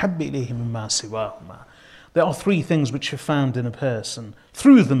ورسوله أحب إليه مما سواهما. There are three things which are found in a person.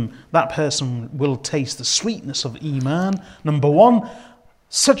 Through them, that person will taste the sweetness of Iman. Number one,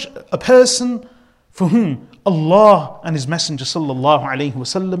 such a person for whom Allah and His Messenger sallallahu alaihi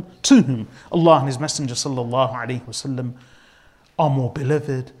wasallam, to whom Allah and His Messenger sallallahu alaihi wasallam are more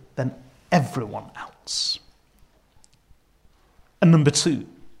beloved than everyone else. And number two,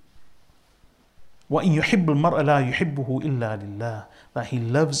 وَإِن يُحِبُّ الْمَرْءَ لَا يُحِبُّهُ إِلَّا لِلَّهِ, that he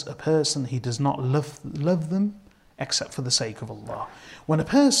loves a person, he does not love them except for the sake of Allah. When a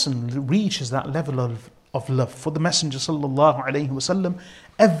person reaches that level of love for the Messenger sallallahu alaihi wasallam,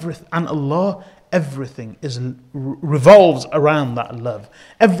 and Allah, everything revolves around that love.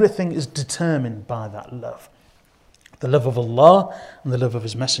 Everything is determined by that love. The love of Allah and the love of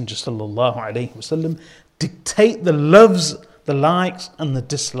His Messenger sallallahu alaihi wasallam dictate the loves, the likes and the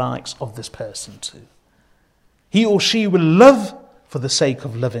dislikes of this person too. He or she will love for the sake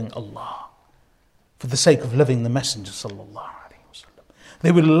of loving Allah, for the sake of loving the Messenger sallallahu alaihi wasallam.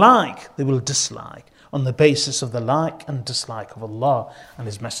 They will dislike on the basis of the like and dislike of Allah and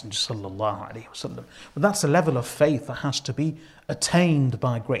His Messenger sallallahu alaihi wasallam. But that's a level of faith that has to be attained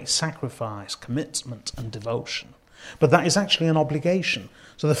by great sacrifice, commitment and devotion. But that is actually an obligation.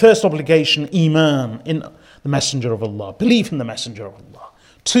 So the first obligation, Iman in the Messenger of Allah, belief in the Messenger of Allah.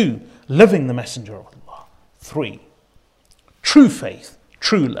 2, loving the Messenger of Allah. 3, true faith,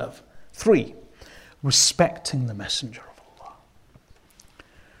 true love. 3, respecting the Messenger of Allah.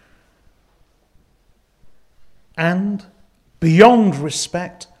 And beyond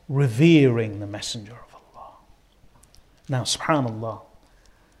respect, revering the Messenger of Allah. Now, subhanallah,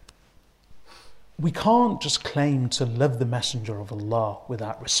 we can't just claim to love the Messenger of Allah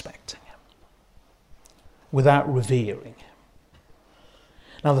without respecting him, without revering him.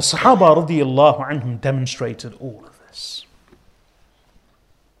 Now the Sahaba radiyallahu anhum demonstrated all of this.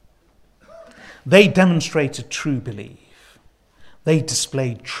 They demonstrated true belief. They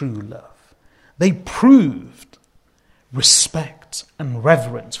displayed true love. They proved respect and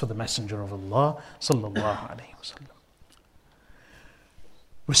reverence for the Messenger of Allah sallallahu alaihi wasallam.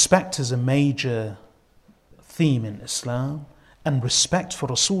 Respect is a major theme in Islam, and respect for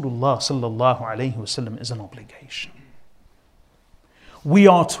Rasulullah sallallahu alaihi wasallam is an obligation. We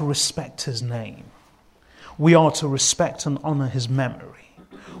are to respect his name. We are to respect and honor his memory.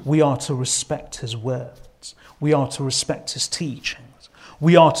 We are to respect his words. We are to respect his teachings.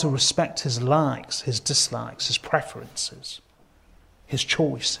 We are to respect his likes, his dislikes, his preferences, his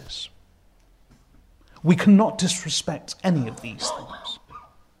choices. We cannot disrespect any of these things.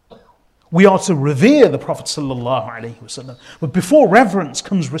 We are to revere the Prophet sallallahu alaihi wasallam, but before reverence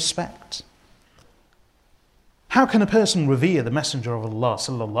comes respect. How can a person revere the Messenger of Allah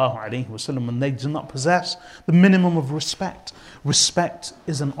sallallahu alaihi wasallam when they do not possess the minimum of respect? Respect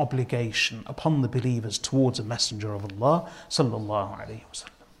is an obligation upon the believers towards the Messenger of Allah sallallahu alaihi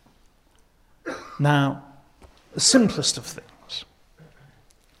wasallam. Now, the simplest of things.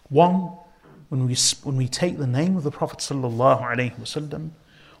 One, when we take the name of the Prophet sallallahu alaihi wasallam,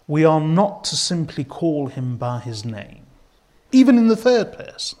 we are not to simply call him by his name, even in the third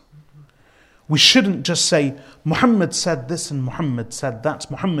person. We shouldn't just say, Muhammad said this and Muhammad said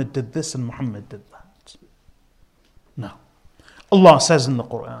that, Muhammad did this and Muhammad did that. No. Allah says in the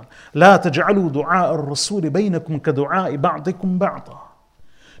Quran, لا تجعلوا دعاء الرسول بينكم كدعاء بعضكم بعضا.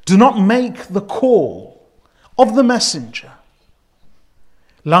 Do not make the call of the messenger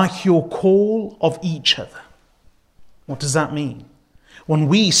like your call of each other. What does that mean? When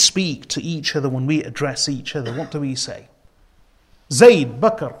we speak to each other, when we address each other, what do we say? Zayd,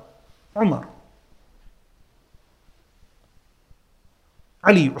 Bakr, Umar,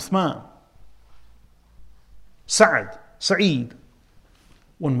 Ali, Uthman, Sa'ad, Sa'id.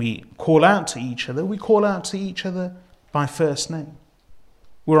 When we call out to each other, we call out to each other by first name.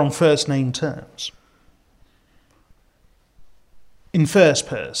 We're on first name terms. In first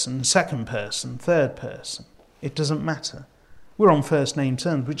person, second person, third person, it doesn't matter. We're on first name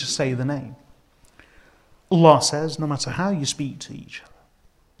terms, we just say the name. Allah says, no matter how you speak to each other,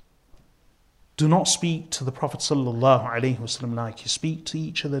 Do not speak to the Prophet ﷺ like you speak to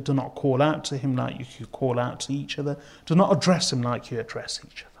each other. Do not call out to him like you call out to each other. Do not address him like you address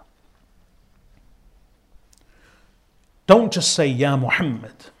each other. Don't just say, Ya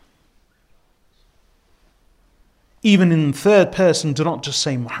Muhammad. Even in third person, do not just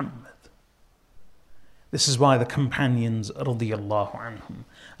say Muhammad. This is why the companions, radiyallahu anhum,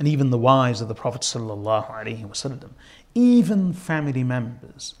 and even the wives of the Prophet sallallahu alaihi wasallam, even family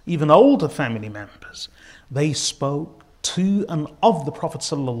members, even older family members, they spoke to and of the Prophet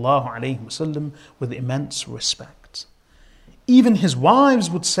sallallahu alaihi wasallam with immense respect. Even his wives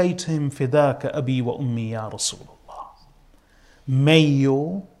would say to him, Fidaka abi wa ummi ya Rasulullah.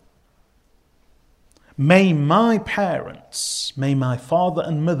 May my parents, may my father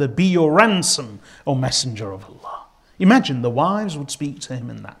and mother be your ransom, O Messenger of Allah. Imagine the wives would speak to him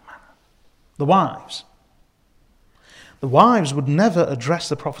in that manner. The wives. The wives would never address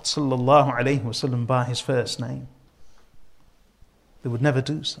the Prophet ﷺ by his first name. They would never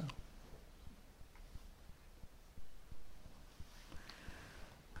do so.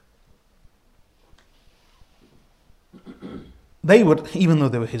 They would, even though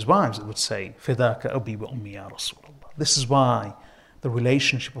they were his wives, they would say, Fidaka abi wa ummi ya Rasulullah. This is why the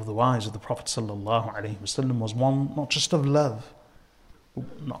relationship of the wives of the Prophet ﷺ was one not just of love,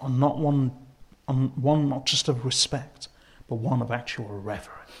 not just of respect, but one of actual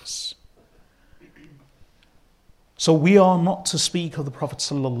reverence. So we are not to speak of the Prophet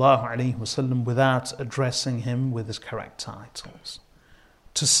ﷺ without addressing him with his correct titles.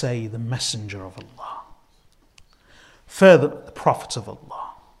 To say the Messenger of Allah. Further, the Prophet of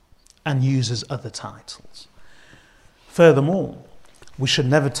Allah, and uses other titles. Furthermore, we should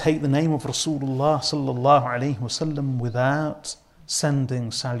never take the name of Rasulullah sallallahu alaihi wasallam without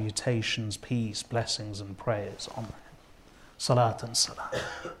sending salutations, peace, blessings and prayers on him. Salat and salam.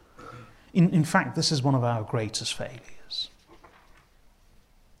 In fact, this is one of our greatest failures.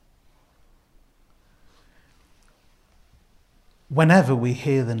 Whenever we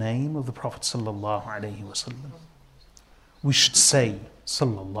hear the name of the Prophet sallallahu alaihi wasallam, we should say,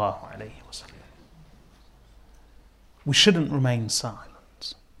 sallallahu alayhi wa sallam. We shouldn't remain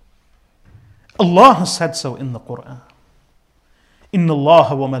silent. Allah has said so in the Quran. إِنَّ اللَّهَ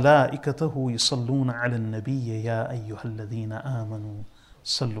وَمَلَائِكَتَهُ يُصَلُّونَ عَلَى النَّبِيِّ يَا أَيُّهَا الَّذِينَ آمَنُوا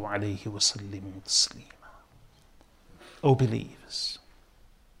صَلُّوا عَلَيْهِ وَسَلِّمُوا تَسْلِيمًا. O believers.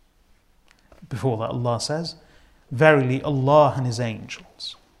 Before that, Allah says, verily Allah and His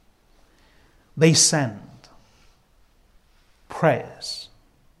angels, they send prayers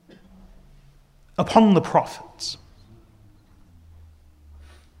upon the prophets.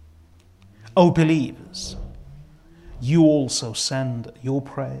 O believers, you also send your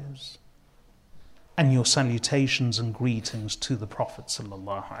prayers and your salutations and greetings to the Prophet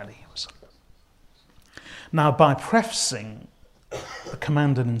sallallahu alaihi wasallam. Now, by prefacing the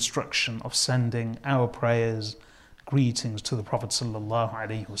command and instruction of sending our prayers, greetings to the Prophet sallallahu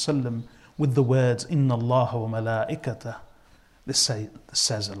alaihi wasallam with the words Inna Allah wa malaikatah, this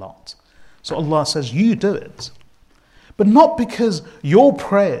says a lot. So Allah says, you do it. But not because your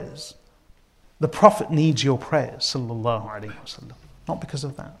prayers, the Prophet needs your prayers, sallallahu alayhi wasallam. Not because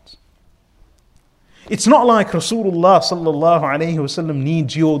of that. It's not like Rasulullah sallallahu alayhi wasallam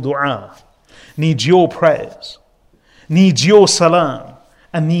needs your dua, needs your prayers, needs your salam,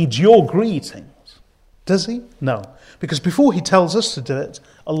 and needs your greetings. Does he? No. Because before he tells us to do it,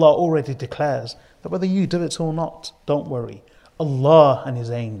 Allah already declares that whether you do it or not, don't worry. Allah and His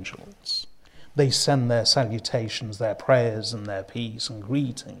angels, they send their salutations, their prayers and their peace and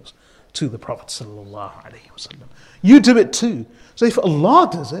greetings to the Prophet sallallahu alaihi wasallam. You do it too. So if Allah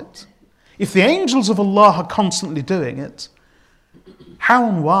does it, if the angels of Allah are constantly doing it, how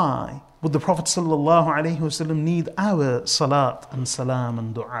and why would the Prophet sallallahu alaihi wasallam need our salat and salam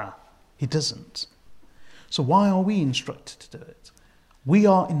and dua? He doesn't. So why are we instructed to do it? We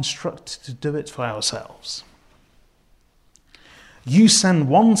are instructed to do it for ourselves. You send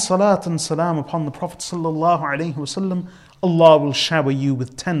one salat and salam upon the Prophet sallallahu alaihi wasallam, Allah will shower you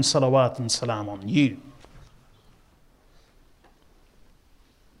with 10 salawat and salam on you.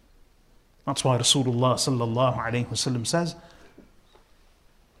 That's why Rasulullah sallallahu alaihi wasallam says,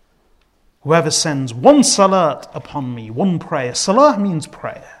 whoever sends one salat upon me, one prayer. Salah means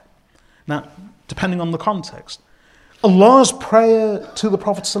prayer. Now, depending on the context, Allah's prayer to the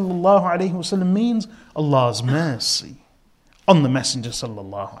Prophet sallallahu alaihi wasallam means Allah's mercy on the Messenger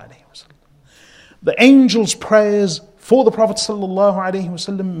sallallahu alaihi wasallam. The angels' prayers for the Prophet sallallahu alaihi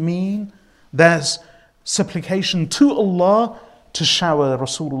wasallam mean there's supplication to Allah to shower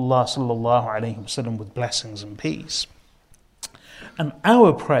Rasulullah sallallahu alaihi wasallam with blessings and peace. And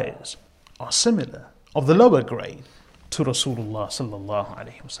our prayers are similar, of the lower grade, to Rasulullah sallallahu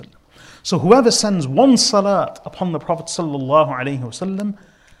alayhi wasallam. So whoever sends one salat upon the Prophet sallallahu alayhi wasallam,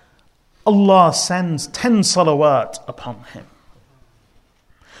 Allah sends 10 salawat upon him.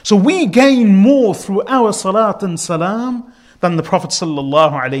 So we gain more through our salat and salam than the Prophet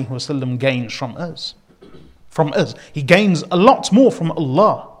sallallahu alayhi wasallam gains from us. From us. He gains a lot more from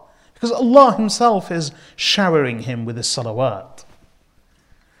Allah, because Allah himself is showering him with his salawat.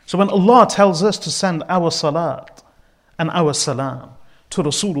 So when Allah tells us to send our salat and our salam to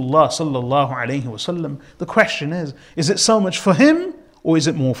Rasulullah sallallahu alayhi wasallam, the question is it so much for him or is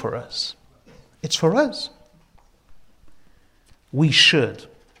it more for us? It's for us. We should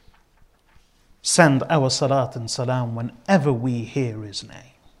send our salat and salam whenever we hear his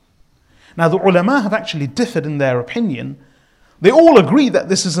name. Now the ulama have actually differed in their opinion. They all agree that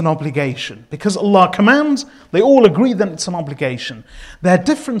this is an obligation. Because Allah commands, they all agree that it's an obligation. Their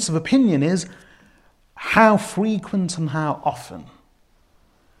difference of opinion is how frequent and how often.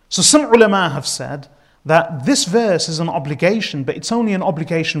 So some ulama have said that this verse is an obligation, but it's only an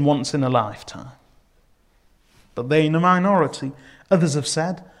obligation once in a lifetime. But they're in a minority. Others have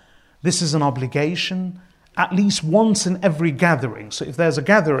said this is an obligation at least once in every gathering. So if there's a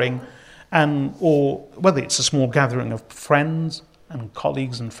gathering, or whether it's a small gathering of friends and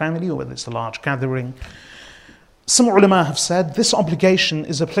colleagues and family, or whether it's a large gathering, some ulama have said this obligation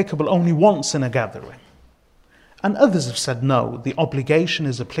is applicable only once in a gathering. And others have said no, the obligation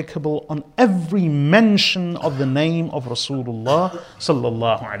is applicable on every mention of the name of Rasulullah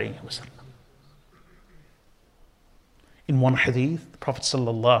sallallahu alayhi wasallam. In one hadith, the Prophet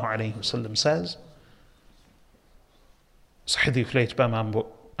sallallahu alayhi wasallam says, it's a hadith related by Imam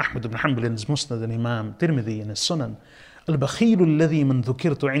Ahmad ibn Hanbal in his Musnad and Imam Tirmidhi in his Sunan, البخيل الذي من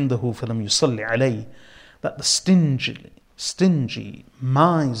ذكرت عنده فلم يصلي عليه, that the stingy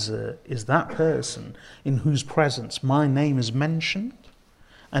miser is that person in whose presence my name is mentioned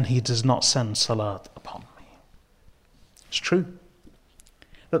and he does not send salat upon me. It's true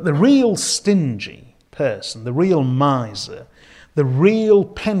that the real stingy person, the real miser, the real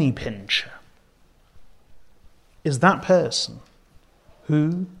penny pincher is that person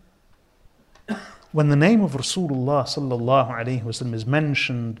who, when the name of Rasulullah sallallahu alayhi wasallam is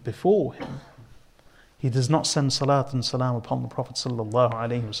mentioned before him, he does not send salat and salam upon the Prophet sallallahu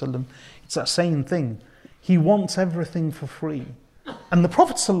alayhi wasallam. It's that same thing. He wants everything for free. And the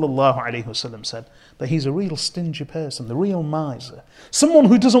Prophet sallallahu alayhi wasallam said that he's a real stingy person, the real miser. Someone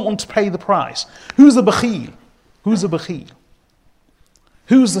who doesn't want to pay the price. Who's a bakhil? Who's a bakhil?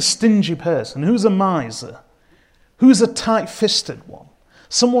 Who's the stingy person? Who's a miser? Who's a tight-fisted one?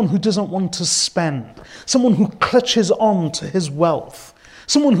 Someone who doesn't want to spend. Someone who clutches on to his wealth.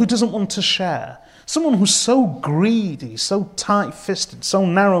 Someone who doesn't want to share. Someone who's so greedy, so tight-fisted, so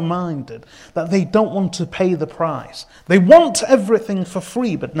narrow-minded that they don't want to pay the price. They want everything for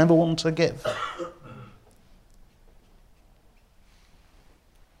free but never want to give.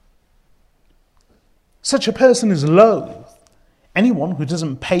 Such a person is loathed. Anyone who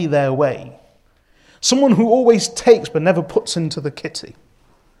doesn't pay their way. Someone who always takes but never puts into the kitty.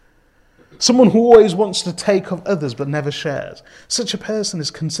 Someone who always wants to take of others but never shares. Such a person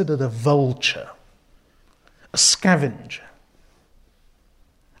is considered a vulture, a scavenger,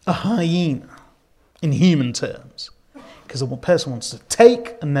 a hyena in human terms. Because a person wants to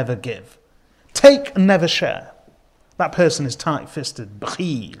take and never give. Take and never share. That person is tight-fisted,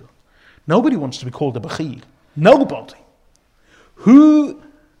 bakhil. Nobody wants to be called a bakhil. Nobody. Who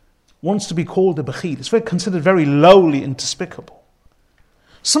wants to be called a bakhil? It's considered very lowly and despicable.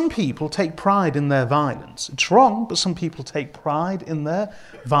 Some people take pride in their violence. It's wrong, but some people take pride in their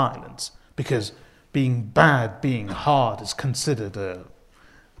violence because being bad, being hard is considered a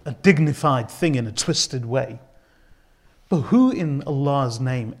dignified thing in a twisted way. But who in Allah's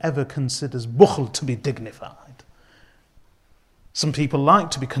name ever considers bukhl to be dignified? Some people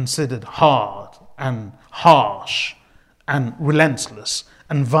like to be considered hard and harsh and relentless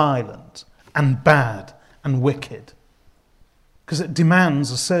and violent and bad and wicked, because it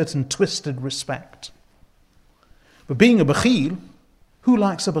demands a certain twisted respect. But being a bakhil, who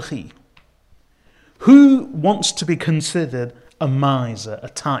likes a bakhil? Who wants to be considered a miser, a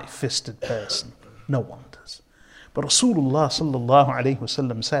tight-fisted person? No one does. But Rasulullah sallallahu alayhi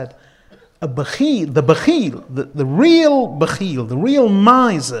wasallam said, a bakhil, the real bakhil, the real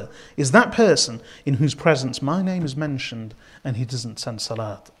miser is that person in whose presence my name is mentioned and he doesn't send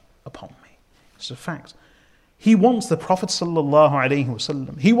salat upon me. It's a fact. He wants the Prophet sallallahu alayhi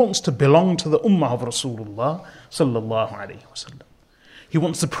wasallam. He wants to belong to the ummah of Rasulullah sallallahu alayhi wasallam. He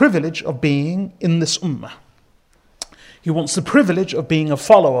wants the privilege of being in this ummah. He wants the privilege of being a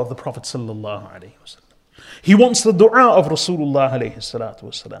follower of the Prophet sallallahu alaihi wasallam. He wants the dua of Rasulullah alayhi salatu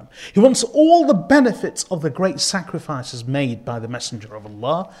wasalam. He wants all the benefits of the great sacrifices made by the Messenger of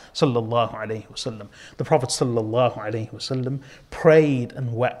Allah sallallahu alayhi wasallam. The Prophet sallallahu alayhi wasallam prayed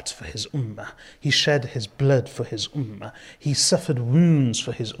and wept for his ummah. He shed his blood for his ummah. He suffered wounds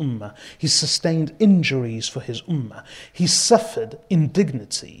for his ummah. He sustained injuries for his ummah. He suffered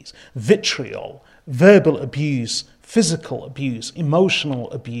indignities, vitriol, verbal abuse, physical abuse, emotional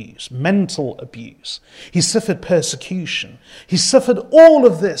abuse, mental abuse. He suffered persecution. He suffered all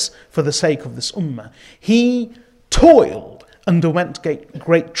of this for the sake of this ummah. He toiled, underwent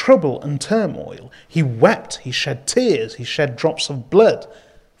great trouble and turmoil. He wept, he shed tears, he shed drops of blood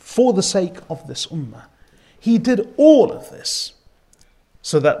for the sake of this ummah. He did all of this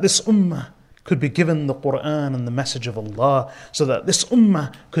so that this ummah could be given the Quran and the message of Allah, so that this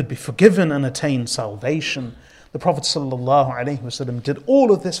ummah could be forgiven and attain salvation. The Prophet ﷺ did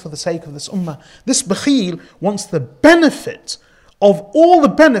all of this for the sake of this ummah. This bakhil wants the benefit of all the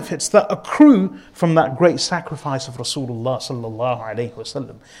benefits that accrue from that great sacrifice of Rasulullah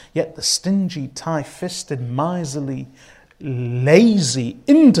ﷺ. Yet the stingy, tight-fisted, miserly, lazy,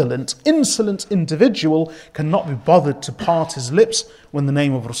 indolent, insolent individual cannot be bothered to part his lips when the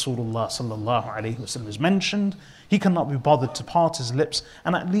name of Rasulullah ﷺ is mentioned. He cannot be bothered to part his lips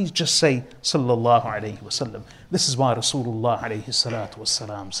and at least just say Sallallahu Alaihi Wasallam. This is why Rasulullah Alaihi Salatu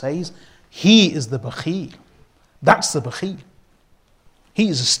Wasalam says, he is the bakhil. That's the bakhil. He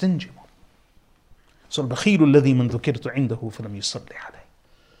is a stingy one. So البخيل الذي من ذكرت عنده فلم يصلي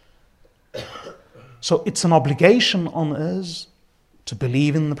عليه. So it's an obligation on us to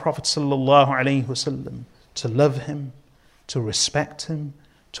believe in the Prophet Sallallahu Alaihi Wasallam, to love him, to respect him,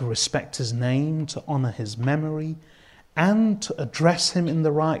 to respect his name, to honor his memory, and to address him in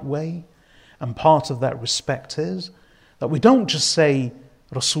the right way. And part of that respect is that we don't just say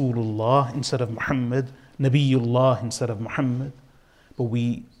Rasulullah instead of Muhammad, Nabiullah instead of Muhammad, but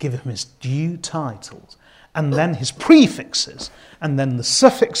we give him his due titles, and then his prefixes, and then the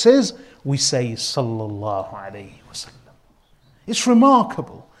suffixes, we say Sallallahu Alaihi Wasallam. It's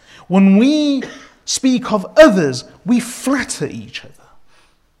remarkable. When we speak of others, we flatter each other.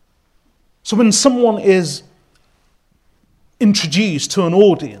 So when someone is introduced to an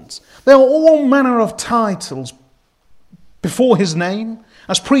audience, there are all manner of titles before his name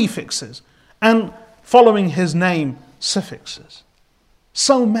as prefixes, and following his name, suffixes.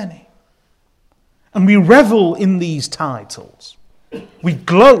 So many. And we revel in these titles. We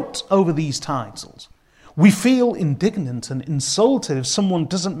gloat over these titles. We feel indignant and insulted if someone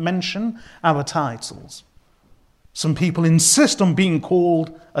doesn't mention our titles. Some people insist on being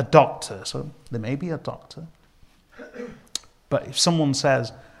called a doctor, so they may be a doctor. But if someone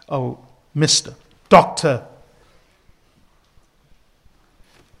says, oh, Mr. Doctor,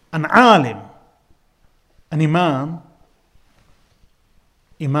 an alim, an imam,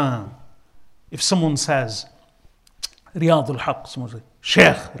 if someone says Riyad al-Haq, someone will say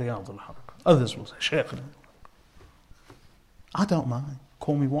Sheikh Riyad al-Haq. Others will say Sheikh Riyad al-Haq. I don't mind.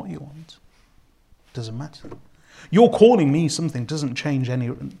 Call me what you want. Doesn't matter. You're calling me something doesn't change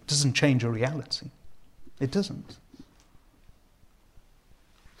a reality. It doesn't.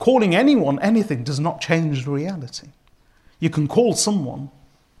 Calling anyone anything does not change the reality. You can call someone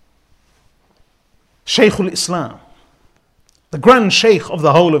Shaykh al-Islam, the grand Shaykh of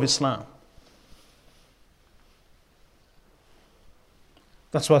the whole of Islam.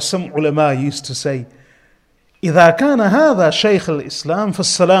 That's why some ulama used to say, إِذَا كَانَ هَذَا شَيْخ الْإِسْلَامِ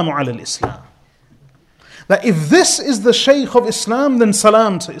فَالسَّلَامُ عَلَى الْإِسْلَامِ. That if this is the Shaykh of Islam, then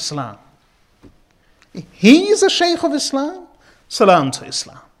salam to Islam. He is a Shaykh of Islam, salam to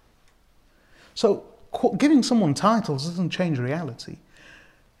Islam. So giving someone titles doesn't change reality.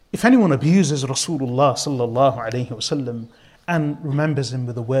 If anyone abuses Rasulullah sallallahu alaihi wasallam and remembers him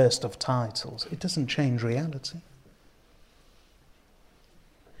with the worst of titles, it doesn't change reality.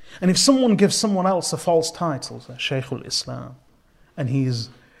 And if someone gives someone else a false title, Shaykh al-Islam, and he's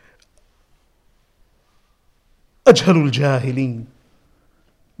Ajhalul Jahilin,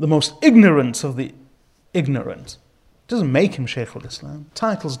 the most ignorant of the ignorant, doesn't make him Shaykh al-Islam.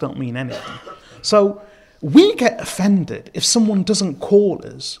 Titles don't mean anything. So we get offended if someone doesn't call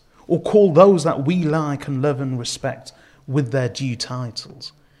us or call those that we like and love and respect with their due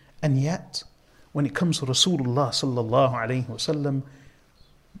titles. And yet, when it comes to Rasulullah sallallahu alaihi wasallam,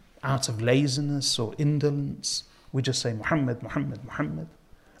 out of laziness or indolence, we just say Muhammad, Muhammad, Muhammad.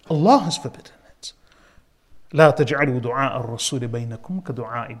 Allah has forbidden it. لا تجعلوا دعاء الرسول بينكم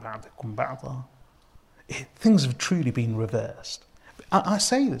كدعاء بعضكم بعضا. Things have truly been reversed. I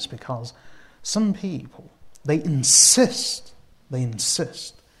say this because some people they insist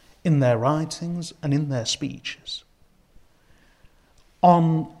in their writings and in their speeches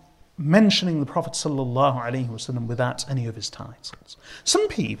on mentioning the Prophet ﷺ without any of his titles. Some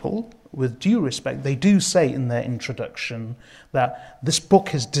people, with due respect, they do say in their introduction that this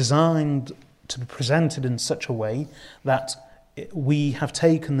book is designed to be presented in such a way that we have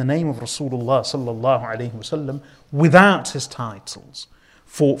taken the name of Rasulullah ﷺ without his titles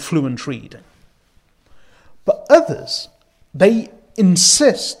for fluent reading. But others, they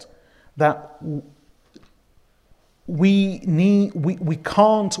insist that we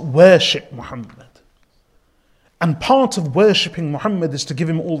can't worship Muhammad. And part of worshipping Muhammad is to give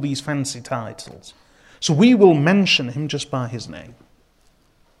him all these fancy titles. So we will mention him just by his name.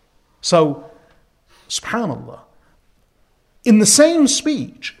 So, subhanallah, in the same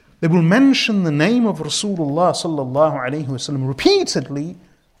speech, they will mention the name of Rasulullah sallallahu alayhi wasallam repeatedly.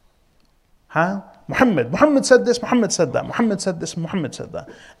 How? Muhammad said this, Muhammad said that, Muhammad said this, Muhammad said that.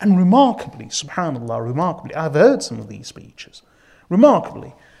 And remarkably, subhanallah, remarkably, I've heard some of these speeches.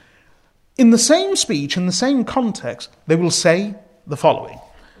 Remarkably, in the same speech, in the same context, they will say the following.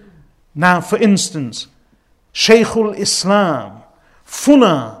 Now, for instance, Shaykhul Islam,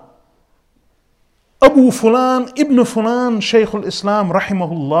 Funa, Abu Fulan, Ibn Fulan, Shaykhul Islam,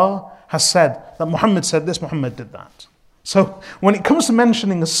 rahimahullah, has said that Muhammad said this, Muhammad did that. So when it comes to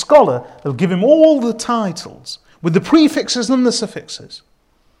mentioning a scholar, they'll give him all the titles with the prefixes and the suffixes.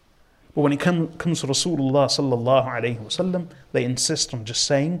 But when it comes to Rasulullah sallallahu alayhi wasallam, they insist on just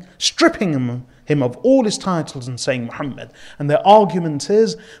saying, stripping him of all his titles and saying Muhammad. And their argument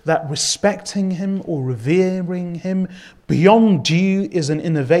is that respecting him or revering him beyond due is an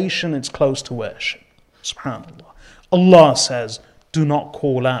innovation, it's close to worship. SubhanAllah. Allah says, do not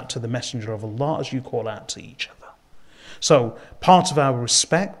call out to the Messenger of Allah as you call out to each other. So part of our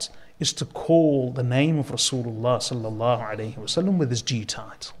respect is to call the name of Rasulullah sallallahu alayhi wasallam with his due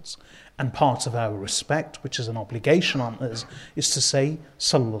titles. And part of our respect, which is an obligation on us, is to say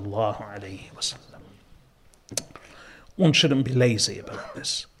sallallahu alayhi wasallam. One shouldn't be lazy about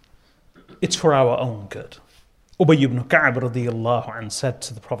this. It's for our own good. Ubay ibn Ka'b radiyallahu anhu said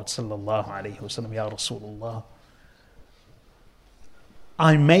to the Prophet sallallahu alayhi wasallam, Ya Rasulullah,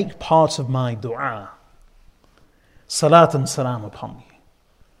 I make part of my dua salat and salam upon you.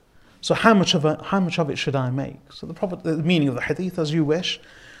 So how much of it should I make? So the Prophet, the meaning of the hadith, as you wish.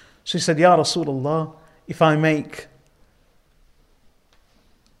 So he said, Ya Rasulullah, if I make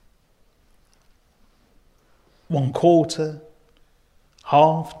 1/4,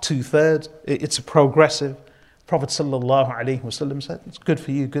 half, 2/3, it's a progressive. Prophet sallallahu alayhi wasallam said, it's good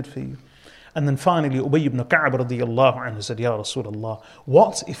for you, good for you. And then finally, Ubay ibn Ka'b radiyallahu anhu said, Ya Rasulullah,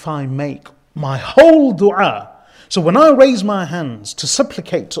 what if I make my whole dua? So when I raise my hands to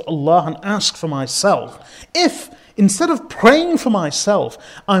supplicate to Allah and ask for myself, if instead of praying for myself,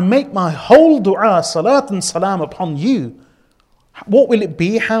 I make my whole dua, salat and salam upon you, what will it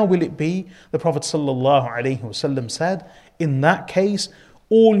be? How will it be? The Prophet sallallahu alaihi wasallam said, in that case,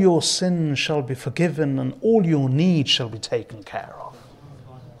 all your sins shall be forgiven and all your needs shall be taken care of.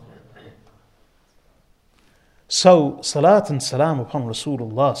 So, salat and salam upon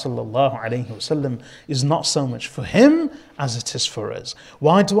Rasulullah sallallahu alayhi wasallam is not so much for him as it is for us.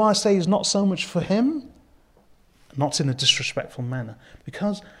 Why do I say it's not so much for him? Not in a disrespectful manner.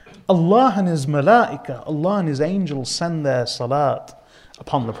 Because Allah and His malaika, Allah and His angels send their salat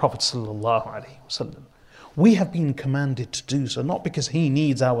upon the Prophet sallallahu alayhi wasallam. We have been commanded to do so, not because he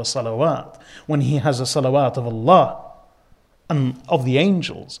needs our salawat. When he has a salawat of Allah and of the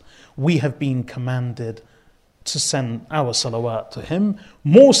angels, we have been commanded to send our salawat to him,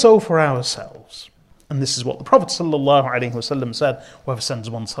 more so for ourselves. And this is what the Prophet ﷺ said, whoever sends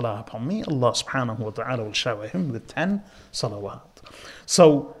one salah upon me, Allah subhanahu wa ta'ala will shower him with 10 salawat.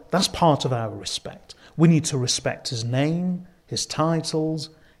 So that's part of our respect. We need to respect his name, his titles,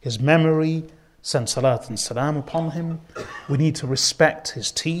 his memory, send salat and salam upon him. We need to respect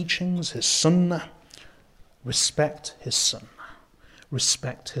his teachings, his sunnah, respect his sunnah,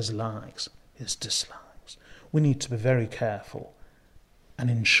 respect his likes, his dislikes. We need to be very careful and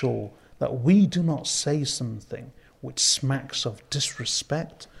ensure that we do not say something which smacks of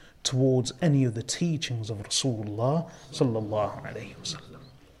disrespect towards any of the teachings of Rasulullah sallallahu alayhi wasallam.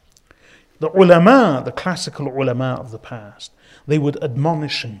 The ulama, the classical ulama of the past, they would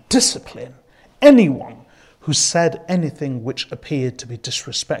admonish and discipline anyone who said anything which appeared to be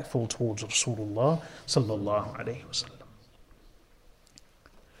disrespectful towards Rasulullah sallallahu alayhi wasallam.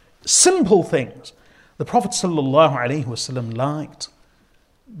 Simple things. The Prophet sallallahu alayhi wasallam liked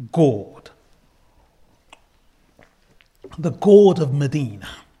gourd. The gourd of Medina.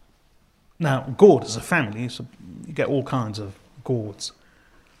 Now, gourd is a family, so you get all kinds of gourds.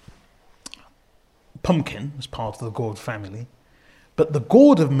 Pumpkin is part of the gourd family, but the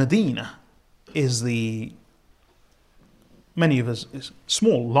gourd of Medina is many of us, is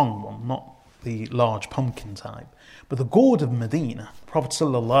small, long one, not the large pumpkin type. But the gourd of Medina, Prophet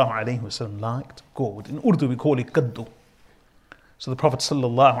ﷺ liked gourd. In Urdu we call it kaddu. So the Prophet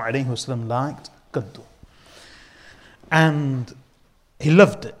ﷺ liked kaddu. And he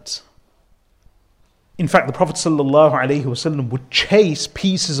loved it. In fact, the Prophet ﷺ would chase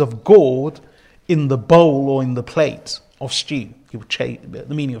pieces of gourd in the bowl or in the plate of stew. He would the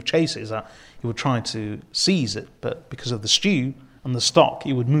meaning of chase is that he would try to seize it, but because of the stew and the stock,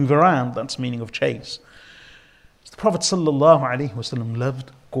 he would move around. That's the meaning of chase. So the Prophet ﷺ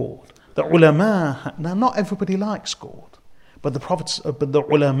loved gourd. The ulama, now not everybody likes gourd, but the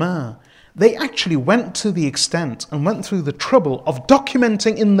ulama, they actually went to the extent and went through the trouble of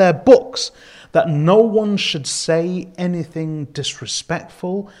documenting in their books that no one should say anything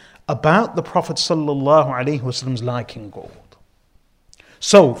disrespectful about the Prophet ﷺ's liking gourd.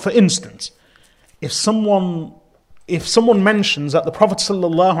 So, for instance, if someone mentions that the Prophet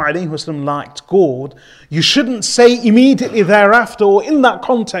ﷺ liked gourd, you shouldn't say immediately thereafter or in that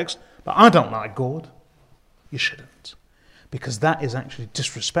context, but I don't like gourd. You shouldn't. Because that is actually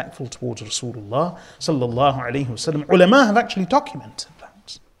disrespectful towards Rasulullah ﷺ. Ulama have actually documented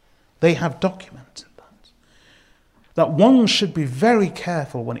that. They have documented that one should be very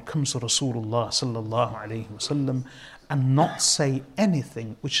careful when it comes to Rasulullah ﷺ and not say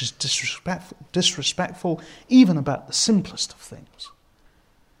anything which is disrespectful even about the simplest of things.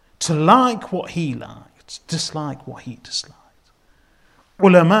 To like what he liked, dislike what he disliked.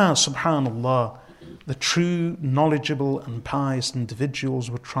 Ulama, subhanallah, the true, knowledgeable and pious individuals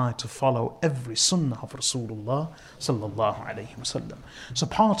would try to follow every sunnah of Rasulullah sallallahu alayhi wasallam. So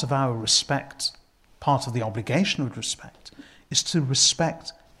part of our respect, part of the obligation of respect, is to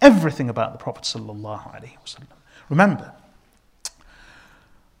respect everything about the Prophet sallallahu alayhi wasallam. Remember,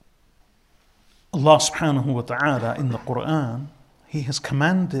 Allah subhanahu wa ta'ala in the Quran, He has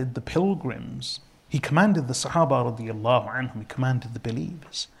commanded the pilgrims, He commanded the Sahaba radiyallahu anhum, He commanded the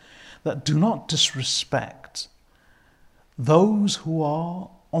believers, that do not disrespect those who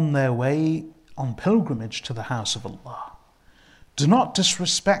are on their way on pilgrimage to the house of Allah. Do not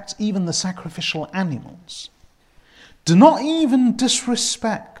disrespect even the sacrificial animals. Do not even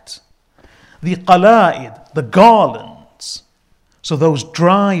disrespect the qala'id, the garlands, so those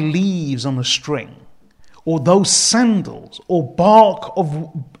dry leaves on a string, or those sandals or bark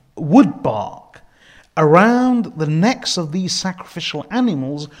of wood bark around the necks of these sacrificial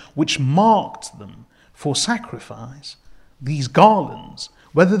animals which marked them for sacrifice. These garlands,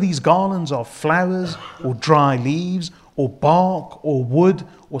 whether these garlands are flowers or dry leaves or bark or wood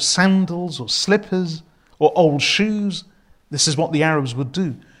or sandals or slippers or old shoes, this is what the Arabs would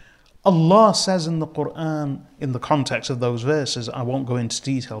do. Allah says in the Quran, in the context of those verses, I won't go into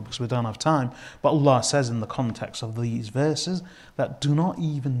detail because we don't have time, but Allah says in the context of these verses that do not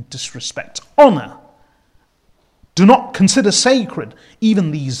even disrespect, honor, do not consider sacred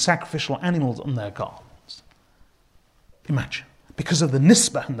even these sacrificial animals and their garlands. Imagine, because of the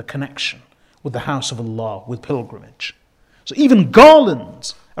nisbah and the connection with the house of Allah, with pilgrimage. So even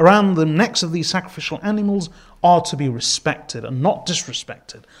garlands around the necks of these sacrificial animals are to be respected and not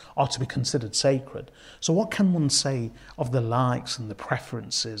disrespected, are to be considered sacred. So what can one say of the likes and the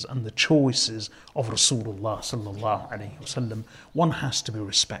preferences and the choices of Rasulullah sallallahu alaihi wasallam? One has to be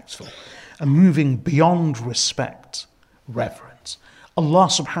respectful. And moving beyond respect, reverence. Allah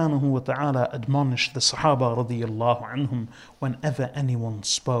subhanahu wa ta'ala admonished the Sahaba radiyallahu anhum whenever anyone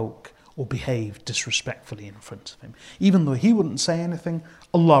spoke or behaved disrespectfully in front of him. Even though he wouldn't say anything,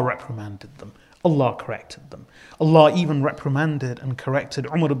 Allah reprimanded them. Allah corrected them. Allah even reprimanded and corrected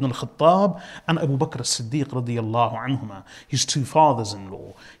Umar ibn al-Khattab and Abu Bakr as-Siddiq radiyallahu anhuma, his two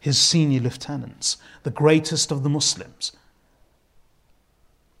fathers-in-law, his senior lieutenants, the greatest of the Muslims.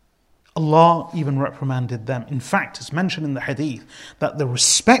 Allah even reprimanded them. In fact, it's mentioned in the hadith that the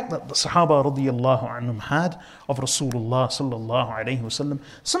respect that the Sahaba radiyallahu anhum had of Rasulullah sallallahu alayhi wasallam,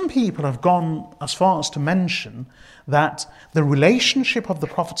 some people have gone as far as to mention that the relationship of the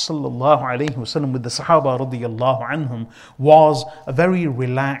Prophet sallallahu alayhi wasallam with the Sahaba radiyallahu anhum was a very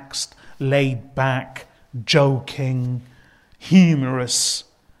relaxed, laid back, joking, humorous,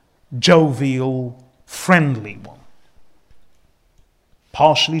 jovial, friendly one.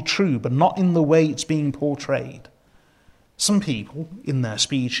 Partially true, but not in the way it's being portrayed. Some people, in their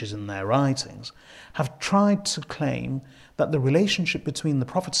speeches, in their writings, have tried to claim that the relationship between the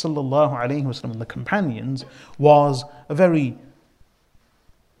Prophet ﷺ and the companions was a very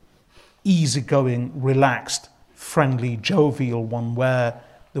easygoing, relaxed, friendly, jovial one where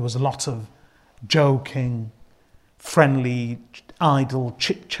there was a lot of joking, friendly, idle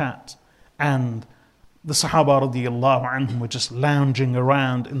chit-chat, and the Sahaba radiallahu anhum were just lounging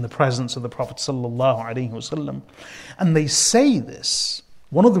around in the presence of the Prophet sallallahu alaihi wasallam. And they say this,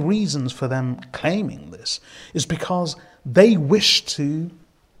 one of the reasons for them claiming this is because they wish to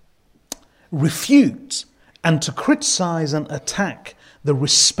refute and to criticize and attack the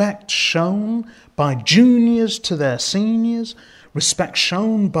respect shown by juniors to their seniors, respect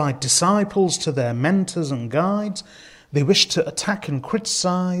shown by disciples to their mentors and guides. They wish to attack and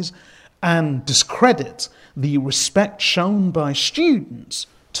criticize and discredit the respect shown by students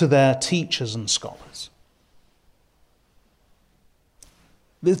to their teachers and scholars.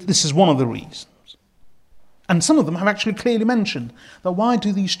 This is one of the reasons. And some of them have actually clearly mentioned that why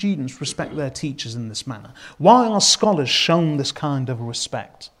do these students respect their teachers in this manner? Why are scholars shown this kind of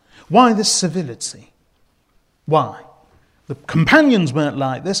respect? Why this civility? Why? The companions weren't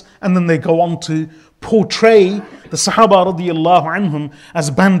like this, and then they go on to portray the Sahaba radiallahu anhum as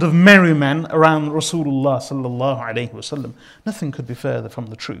a band of merry men around Rasulullah sallallahu alayhi wasallam. Nothing could be further from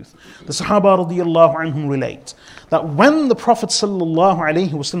the truth. The Sahaba radiallahu anhum relate that when the Prophet sallallahu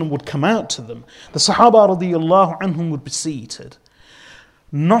alayhi wasallam would come out to them, the Sahaba radiallahu anhum would be seated.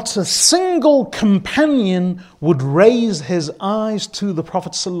 Not a single companion would raise his eyes to the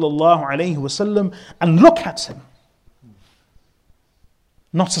Prophet sallallahu alayhi wasallam and look at him.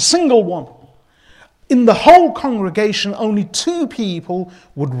 Not a single one. In the whole congregation, only 2 people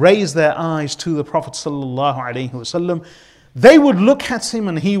would raise their eyes to the Prophet sallallahu alaihi wasallam. They would look at him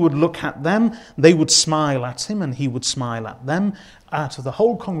and he would look at them. They would smile at him and he would smile at them. Out of the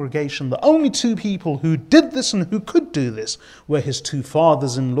whole congregation, the only 2 people who did this and who could do this were his 2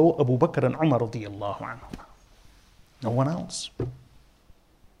 fathers-in-law, Abu Bakr and Umar radiallahu anhu. No one else.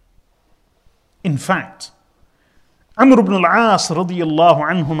 In fact, Amr ibn al-As radiallahu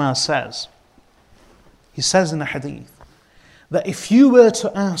anhuma says, he says in a hadith, that if you were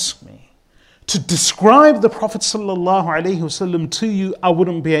to ask me to describe the Prophet sallallahu alaihi wasallam to you, I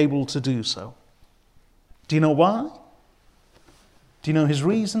wouldn't be able to do so. Do you know why? Do you know his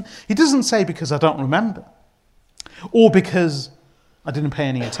reason? He doesn't say because I don't remember, or because I didn't pay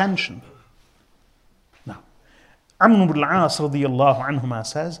any attention. No. Amr ibn al-As radiallahu anhuma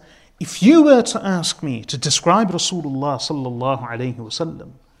says, if you were to ask me to describe Rasulullah sallallahu alaihi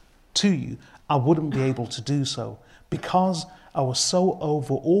wasallam to you, I wouldn't be able to do so because I was so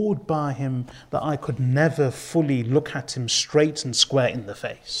overawed by him that I could never fully look at him straight and square in the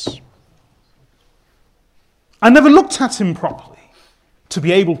face. I never looked at him properly to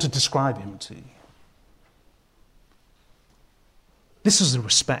be able to describe him to you. This is the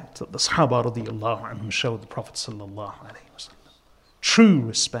respect that the Sahaba radiallahu anhum showed the Prophet sallallahu alaihi wasallam. True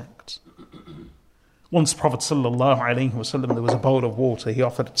respect. Once Prophet sallallahu alaihi wasallam, there was a bowl of water, he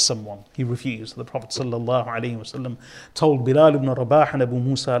offered it to someone. He refused. The Prophet sallallahu alaihi wasallam told Bilal ibn Rabah and Abu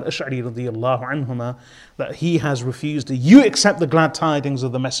Musa al-Ash'ari radiyallahu anhuma that he has refused. You accept the glad tidings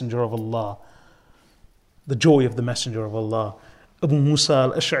of the Messenger of Allah, the joy of the Messenger of Allah. Abu Musa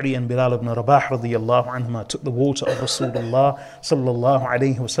al-Ash'ari and Bilal ibn Rabah radiyallahu anhuma took the water of Rasulullah sallallahu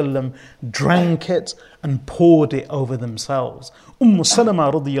alayhi wasallam, drank it and poured it over themselves.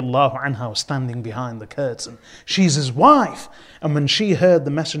 Salama radiyallahu anha was standing behind the curtain. She's his wife. And when she heard the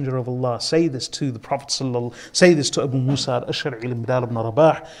Messenger of Allah say this to the Prophet say this to Abu Musa al-Ash'ari and Bilal ibn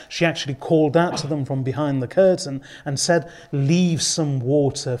Rabah, she actually called out to them from behind the curtain and said, leave some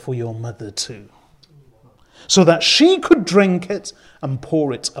water for your mother too, so that she could drink it and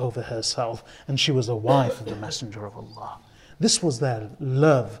pour it over herself. And she was a wife of the Messenger of Allah. This was their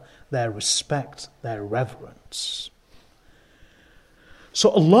love, their respect, their reverence. So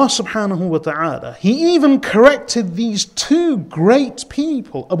Allah subhanahu wa ta'ala, He even corrected these 2 great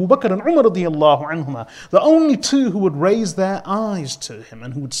people, Abu Bakr and Umar radiallahu anhuma, the only 2 who would raise their eyes to him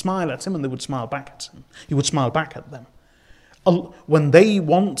and who would smile at him and they would smile back at him. He would smile back at them. When they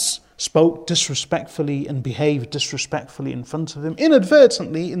once spoke disrespectfully and behaved disrespectfully in front of him,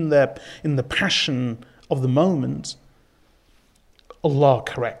 inadvertently in the passion of the moment, Allah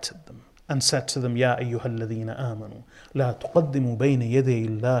corrected them and said to them, Ya ayyuhal ladhina amanu, la tuqaddimu bayna yaday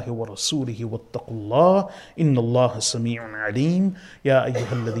Allahi wa rasulihi wattaqullah, inna Allaha sami'un alim. Ya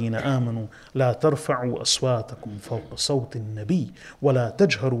ayyuhal ladhina amanu, la tarfa'u aswatakum fawqa sawti an-nabi, wa la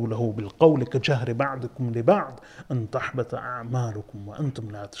tajharu lahu bil qawli ka jahri ba'dikum li ba'd, an tahbata a'malukum wa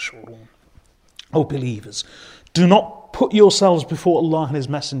antum la tash'urun. O believers, do not put yourselves before Allah and His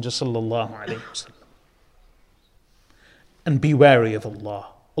Messenger sallallahu alayhi wasallam. And be wary of Allah.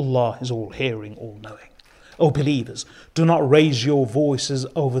 Allah is all hearing, all knowing. O believers, do not raise your voices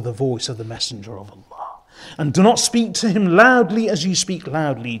over the voice of the Messenger of Allah. And do not speak to him loudly as you speak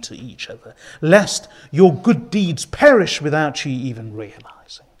loudly to each other, lest your good deeds perish without you even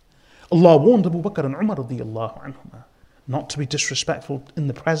realizing. Allah warned Abu Bakr and Umar radiyallahu anhuma not to be disrespectful in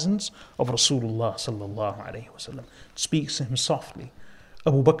the presence of Rasulullah sallallahu alayhi wasallam. Speaks to him softly.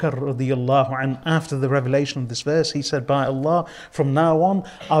 Abu Bakr radiyallahu anhu, after the revelation of this verse, he said, by Allah, from now on,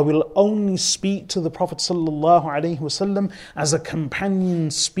 I will only speak to the Prophet sallallahu alayhi wasallam as a companion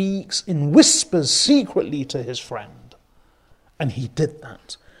speaks in whispers secretly to his friend. And he did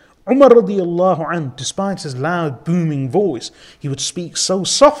that. Umar radiyallahu anhu, despite his loud booming voice, he would speak so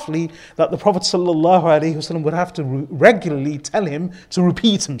softly that the Prophet sallallahu alayhi wasallam would have to regularly tell him to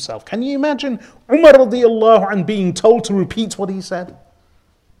repeat himself. Can you imagine Umar radiyallahu anhu being told to repeat what he said?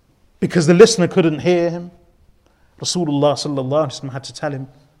 Because the listener couldn't hear him. Rasulullah sallallahu alaihi wasallam had to tell him,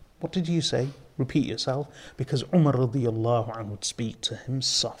 what did you say? Repeat yourself. Because Umar radiyallahu anhu would speak to him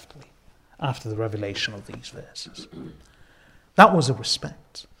softly after the revelation of these verses. That was a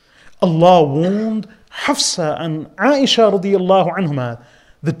respect. Allah warned Hafsa and Aisha radiyallahu anhuma,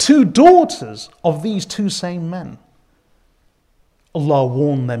 the two daughters of these two same men. Allah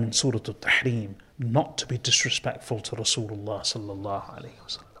warned them in Surah Al-Tahrim not to be disrespectful to Rasulullah sallallahu alayhi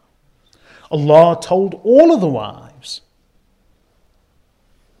wasallam. Allah told all of the wives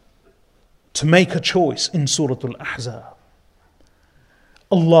to make a choice in Surah Al-Ahzab.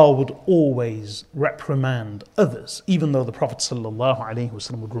 Allah would always reprimand others, even though the Prophet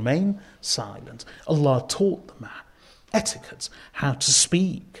ﷺ would remain silent. Allah taught them etiquette, how to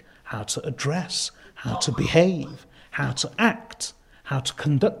speak, how to address, how to behave, how to act, how to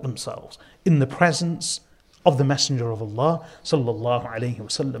conduct themselves in the presence of the Messenger of Allah sallallahu alayhi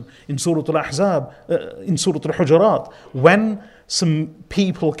wasallam. In Surah Al-Ahzab, in Surah Al-Hujurat, when some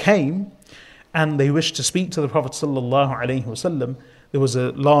people came and they wished to speak to the Prophet sallallahu alayhi wasallam, there was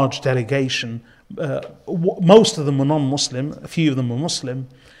a large delegation. Most of them were non-Muslim, a few of them were Muslim.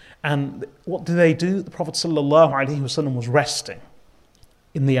 And what did they do? The Prophet sallallahu alayhi wasallam was resting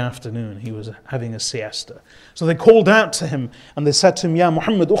in the afternoon. He was having a siesta. So they called out to him and they said to him, Ya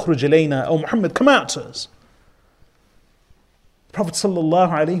Muhammad, ukhruj ilayna. Oh Muhammad, come out to us. The Prophet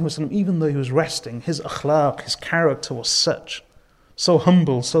ﷺ, even though he was resting, his akhlaq, his character was such, so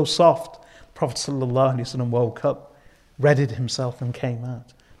humble, so soft. The Prophet ﷺ woke up, readied himself and came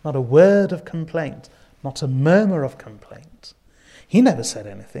out. Not a word of complaint, not a murmur of complaint. He never said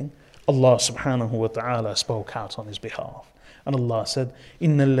anything. Allah subhanahu wa ta'ala spoke out on his behalf. And Allah said,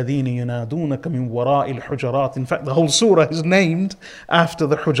 إِنَّ الَّذِينَ يُنَادُونَكَ مِنْ وَرَاءِ الْحُجَرَاتِ. In fact, the whole surah is named after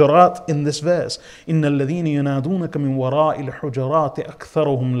the Hujurat in this verse. إِنَّ الَّذِينَ يُنَادُونَكَ مِنْ وَرَاءِ الْحُجَرَاتِ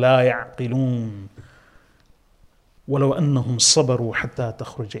أَكْثَرُهُمْ لَا يَعْقِلُونَ وَلَوْ أَنَّهُمْ صَبَرُوا حَتَّى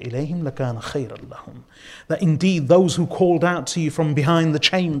تَخْرُجَ إِلَيْهِمْ لَكَانَ خَيْرًا لَهُمْ. That indeed those who called out to you from behind the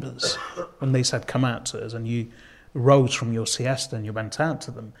chambers, when they said, come out to us, and you rose from your siesta and you went out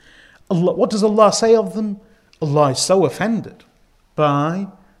to them, Allah, what does Allah say of them? Allah is so offended by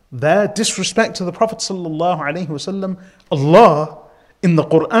their disrespect to the Prophet ﷺ. Allah in the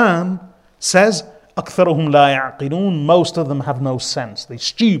Quran says, أَكْثَرُهُمْ لَا يَعْقِلُونَ. Most of them have no sense. They're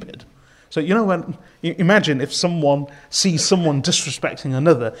stupid. So when imagine if someone sees someone disrespecting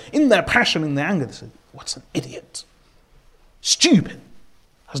another, in their passion, in their anger, they say, what's an idiot? Stupid.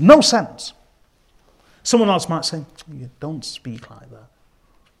 Has no sense. Someone else might say, don't speak like that.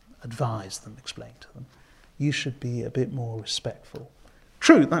 Advise them, explain to them. You should be a bit more respectful.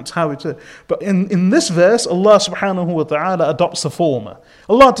 True, that's how it is. But in this verse, Allah subhanahu wa ta'ala adopts the former.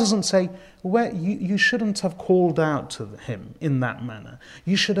 Allah doesn't say, you shouldn't have called out to him in that manner.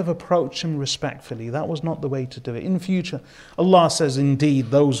 You should have approached him respectfully. That was not the way to do it. In future, Allah says,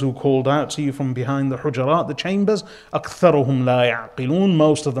 indeed, those who called out to you from behind the hujurat, the chambers, أَكْثَرُهُمْ لَا يَعْقِلُونَ.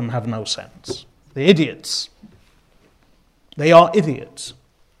 Most of them have no sense. They're idiots. They are idiots.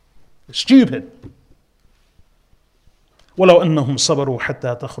 They're stupid. وَلَوْ أَنَّهُمْ صَبَرُوا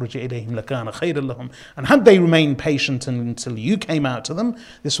حَتَّى تَخْرُجَ إِلَيْهِمْ لَكَانَ خَيْرًا لَهُمْ. And had they remained patient until you came out to them,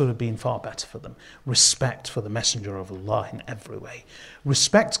 this would have been far better for them. Respect for the Messenger of Allah in every way.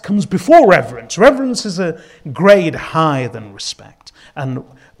 Respect comes before reverence. Reverence is a grade higher than respect. And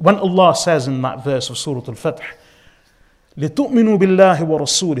when Allah says in that verse of Surah Al-Fath, لِتُؤْمِنُوا بِاللَّهِ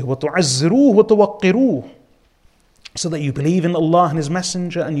وَرَسُولِهِ وَتُعَزِّرُوهُ وَتُوَقِّرُوهُ, so that you believe in Allah and His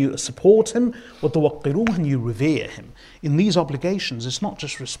Messenger and you support Him, وَتُوَقِّرُوهُ, and you revere Him. In these obligations, it's not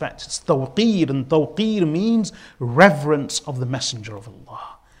just respect, it's tawqir, and tawqir means reverence of the Messenger of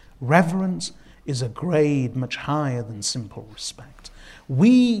Allah. Reverence is a grade much higher than simple respect.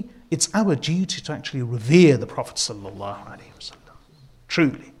 It's our duty to actually revere the Prophet sallallahu alaihi wasallam,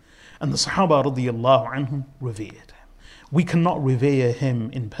 truly. And the Sahaba radiyallahu anhum revered him. We cannot revere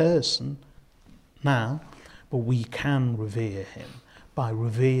him in person now, but we can revere him by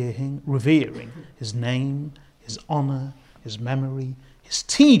revering his name, his honor, his memory, his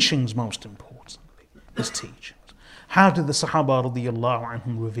teachings, most importantly, his teachings. How did the Sahaba radiyallahu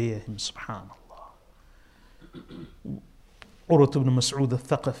anhum revere him? Subhanallah. Urwat ibn Mas'ud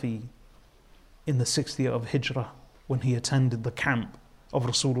al-Thaqafi, in the 6th year of Hijrah, when he attended the camp of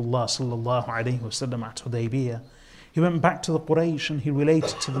Rasulullah sallallahu alayhi wasallam at Hudaybiyah, he went back to the Quraysh and he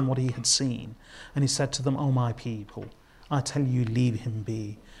related to them what he had seen. And he said to them, "O my people, I tell you, leave him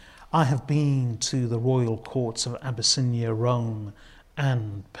be. I have been to the royal courts of Abyssinia, Rome,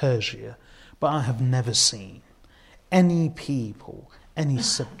 and Persia, but I have never seen any people, any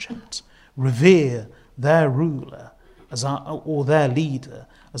subject, revere their ruler or their leader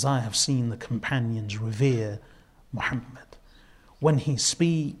as I have seen the companions revere Muhammad. When he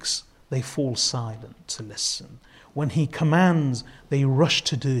speaks, they fall silent to listen. When he commands, they rush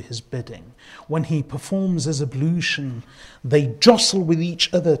to do his bidding. When he performs his ablution, they jostle with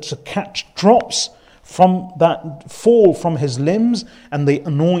each other to catch drops from that fall from his limbs, and they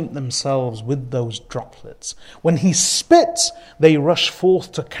anoint themselves with those droplets. When he spits, they rush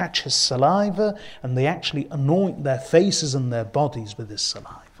forth to catch his saliva, and they actually anoint their faces and their bodies with his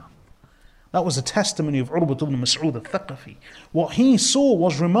saliva." That was a testimony of Urwat ibn Mas'ud al-Thaqafi. What he saw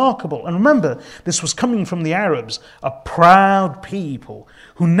was remarkable. And remember, this was coming from the Arabs, a proud people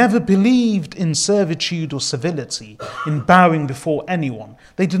who never believed in servitude or civility, in bowing before anyone.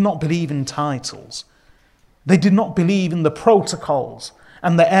 They did not believe in titles. They did not believe in the protocols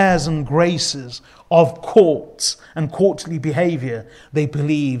and the airs and graces of courts and courtly behavior. They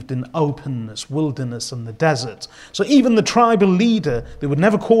believed in openness, wilderness, and the desert. So even the tribal leader, they would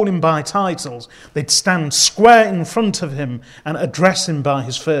never call him by titles. They'd stand square in front of him and address him by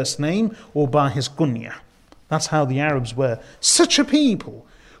his first name or by his kunya. That's how the Arabs were. Such a people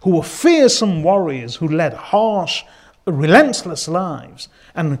who were fearsome warriors who led harsh, relentless lives,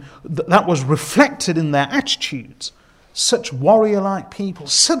 and that was reflected in their attitudes. Such warrior-like people,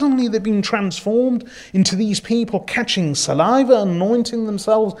 suddenly they've been transformed into these people catching saliva, anointing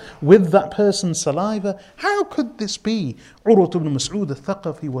themselves with that person's saliva. How could this be? Urwat ibn Mas'ud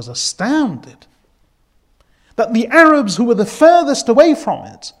al-Thaqafi was astounded that the Arabs who were the furthest away from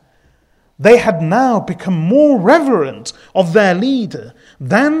it, they had now become more reverent of their leader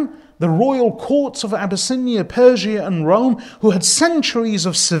than the royal courts of Abyssinia, Persia and Rome, who had centuries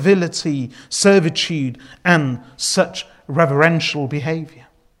of civility, servitude and such reverential behavior.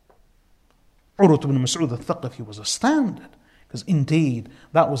 Urwat ibn Mas'ud al-Thaqafi was astounded, because indeed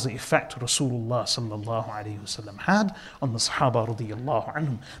that was the effect Rasulullah sallallahu alayhi wasallam had on the Sahaba radiyallahu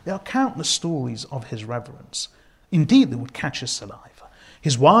anhum. There are countless stories of his reverence. Indeed, they would catch his saliva.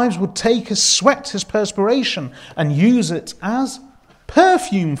 His wives would take his sweat, his perspiration, and use it as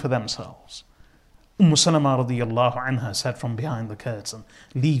perfume for themselves. Salama radiyallahu anha said from behind the curtain,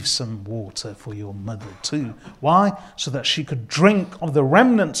 "Leave some water for your mother too." Why? So that she could drink of the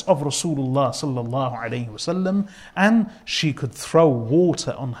remnants of Rasulullah sallallahu alayhi wasallam, and she could throw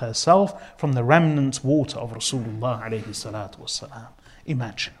water on herself from the remnant water of Rasulullah alayhi salatu wasalam.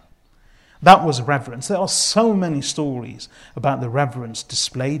 Imagine. That was reverence. There are so many stories about the reverence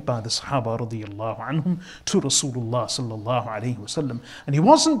displayed by the Sahaba radiyallahu anhum to Rasulullah sallallahu alayhi wasallam. And it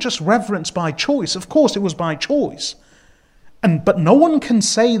wasn't just reverence by choice. Of course it was by choice. But no one can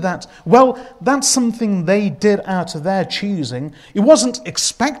say that, well, that's something they did out of their choosing. It wasn't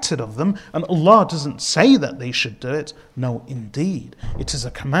expected of them, and Allah doesn't say that they should do it. No, indeed. It is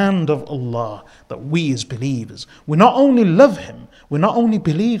a command of Allah that we as believers, we not only love Him, we not only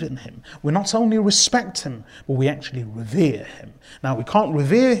believe in Him, we not only respect Him, but we actually revere Him. Now, we can't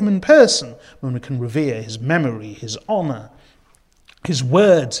revere Him in person, when we can revere His memory, His honor, His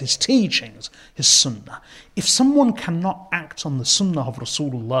words, His teachings, His sunnah. If someone cannot act on the sunnah of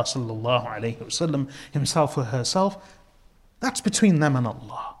Rasulullah sallallahu alayhi wasallam, himself or herself, that's between them and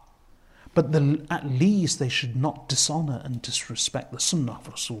Allah. But at least they should not dishonor and disrespect the sunnah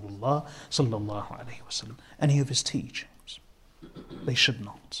of Rasulullah sallallahu alayhi wasallam, any of his teachings. They should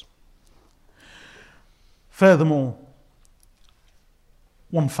not. Furthermore,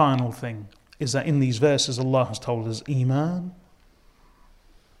 one final thing is that in these verses Allah has told us Iman,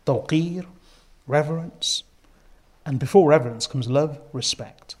 tawqir, reverence, and before reverence comes love,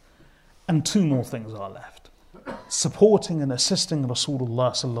 respect. And two more things are left: supporting and assisting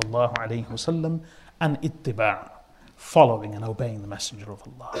Rasulullah sallallahu alayhi wasallam, and ittiba', following and obeying the Messenger of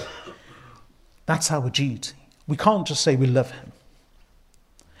Allah. That's our duty. We can't just say we love him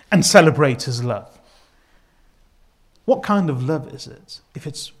and celebrate his love. What kind of love is it if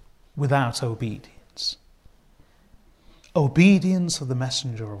it's without obedience. Obedience of the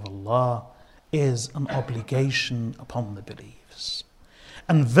Messenger of Allah is an obligation upon the believers.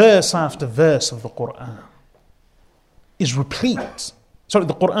 And verse after verse of the Quran is replete. Sorry,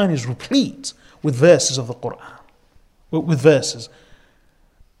 the Quran is replete with verses of the Quran. With verses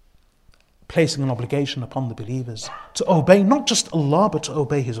placing an obligation upon the believers to obey not just Allah but to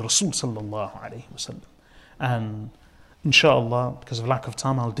obey His Rasul sallallahu alayhi wa sallam. And inshallah, because of lack of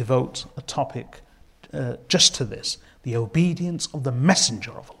time, I'll devote a topic just to this, the obedience of the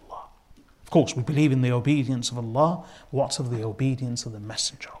Messenger of Allah. Of course, we believe in the obedience of Allah. What's of the obedience of the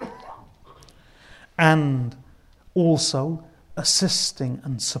Messenger of Allah? And also assisting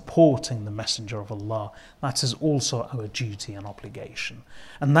and supporting the Messenger of Allah. That is also our duty and obligation.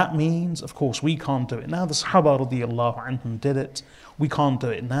 And that means, of course, we can't do it now. The Sahaba radiyallahu anhum did it. We can't do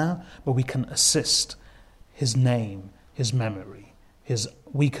it now, but we can assist his name, his memory.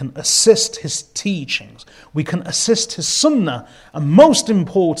 We can assist his teachings. We can assist his sunnah. And most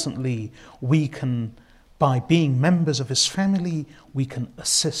importantly, we can, by being members of his family, we can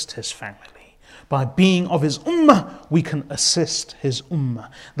assist his family. By being of his ummah, we can assist his ummah.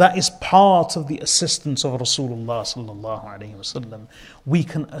 That is part of the assistance of Rasulullah sallallahu alayhi wa sallam. We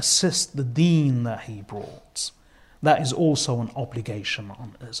can assist the deen that he brought. That is also an obligation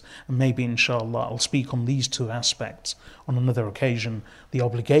on us. And maybe inshallah I'll speak on these two aspects on another occasion. The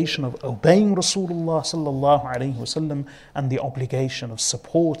obligation of obeying Rasulullah sallallahu alayhi wa sallam and the obligation of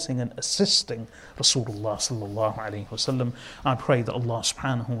supporting and assisting Rasulullah sallallahu alayhi wa sallam. I pray that Allah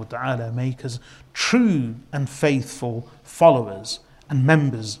subhanahu wa ta'ala make us true and faithful followers and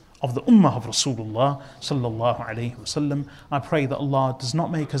members of the ummah of Rasulullah sallallahu alayhi wa sallam. I pray that Allah does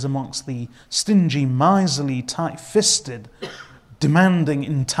not make us amongst the stingy, miserly, tight-fisted, demanding,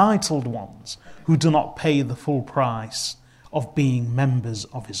 entitled ones who do not pay the full price of being members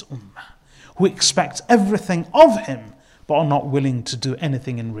of his ummah, who expect everything of him but are not willing to do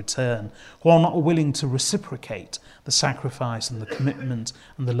anything in return, who are not willing to reciprocate the sacrifice and the commitment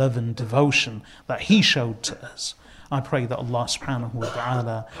and the love and devotion that he showed to us. I pray that Allah subhanahu wa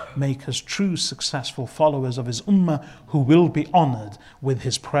ta'ala make us true successful followers of his ummah who will be honoured with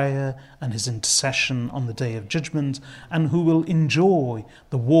his prayer and his intercession on the day of judgment, and who will enjoy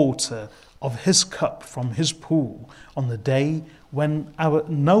the water of his cup from his pool on the day when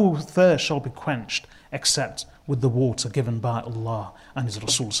no thirst shall be quenched except with the water given by Allah and His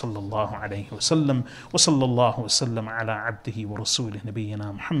Rasul sallallahu alayhi wa sallam. Wa sallallahu wa sallam ala abdihi wa rasulih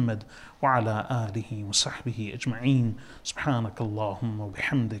nabiyyina Muhammad wa ala alihi wa sahbihi ajma'een. Subhanakallahumma wa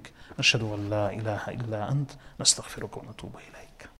bihamdik. Ashhadu an la ilaha illa ant. Nastaghfiruka wa natubu ilayk.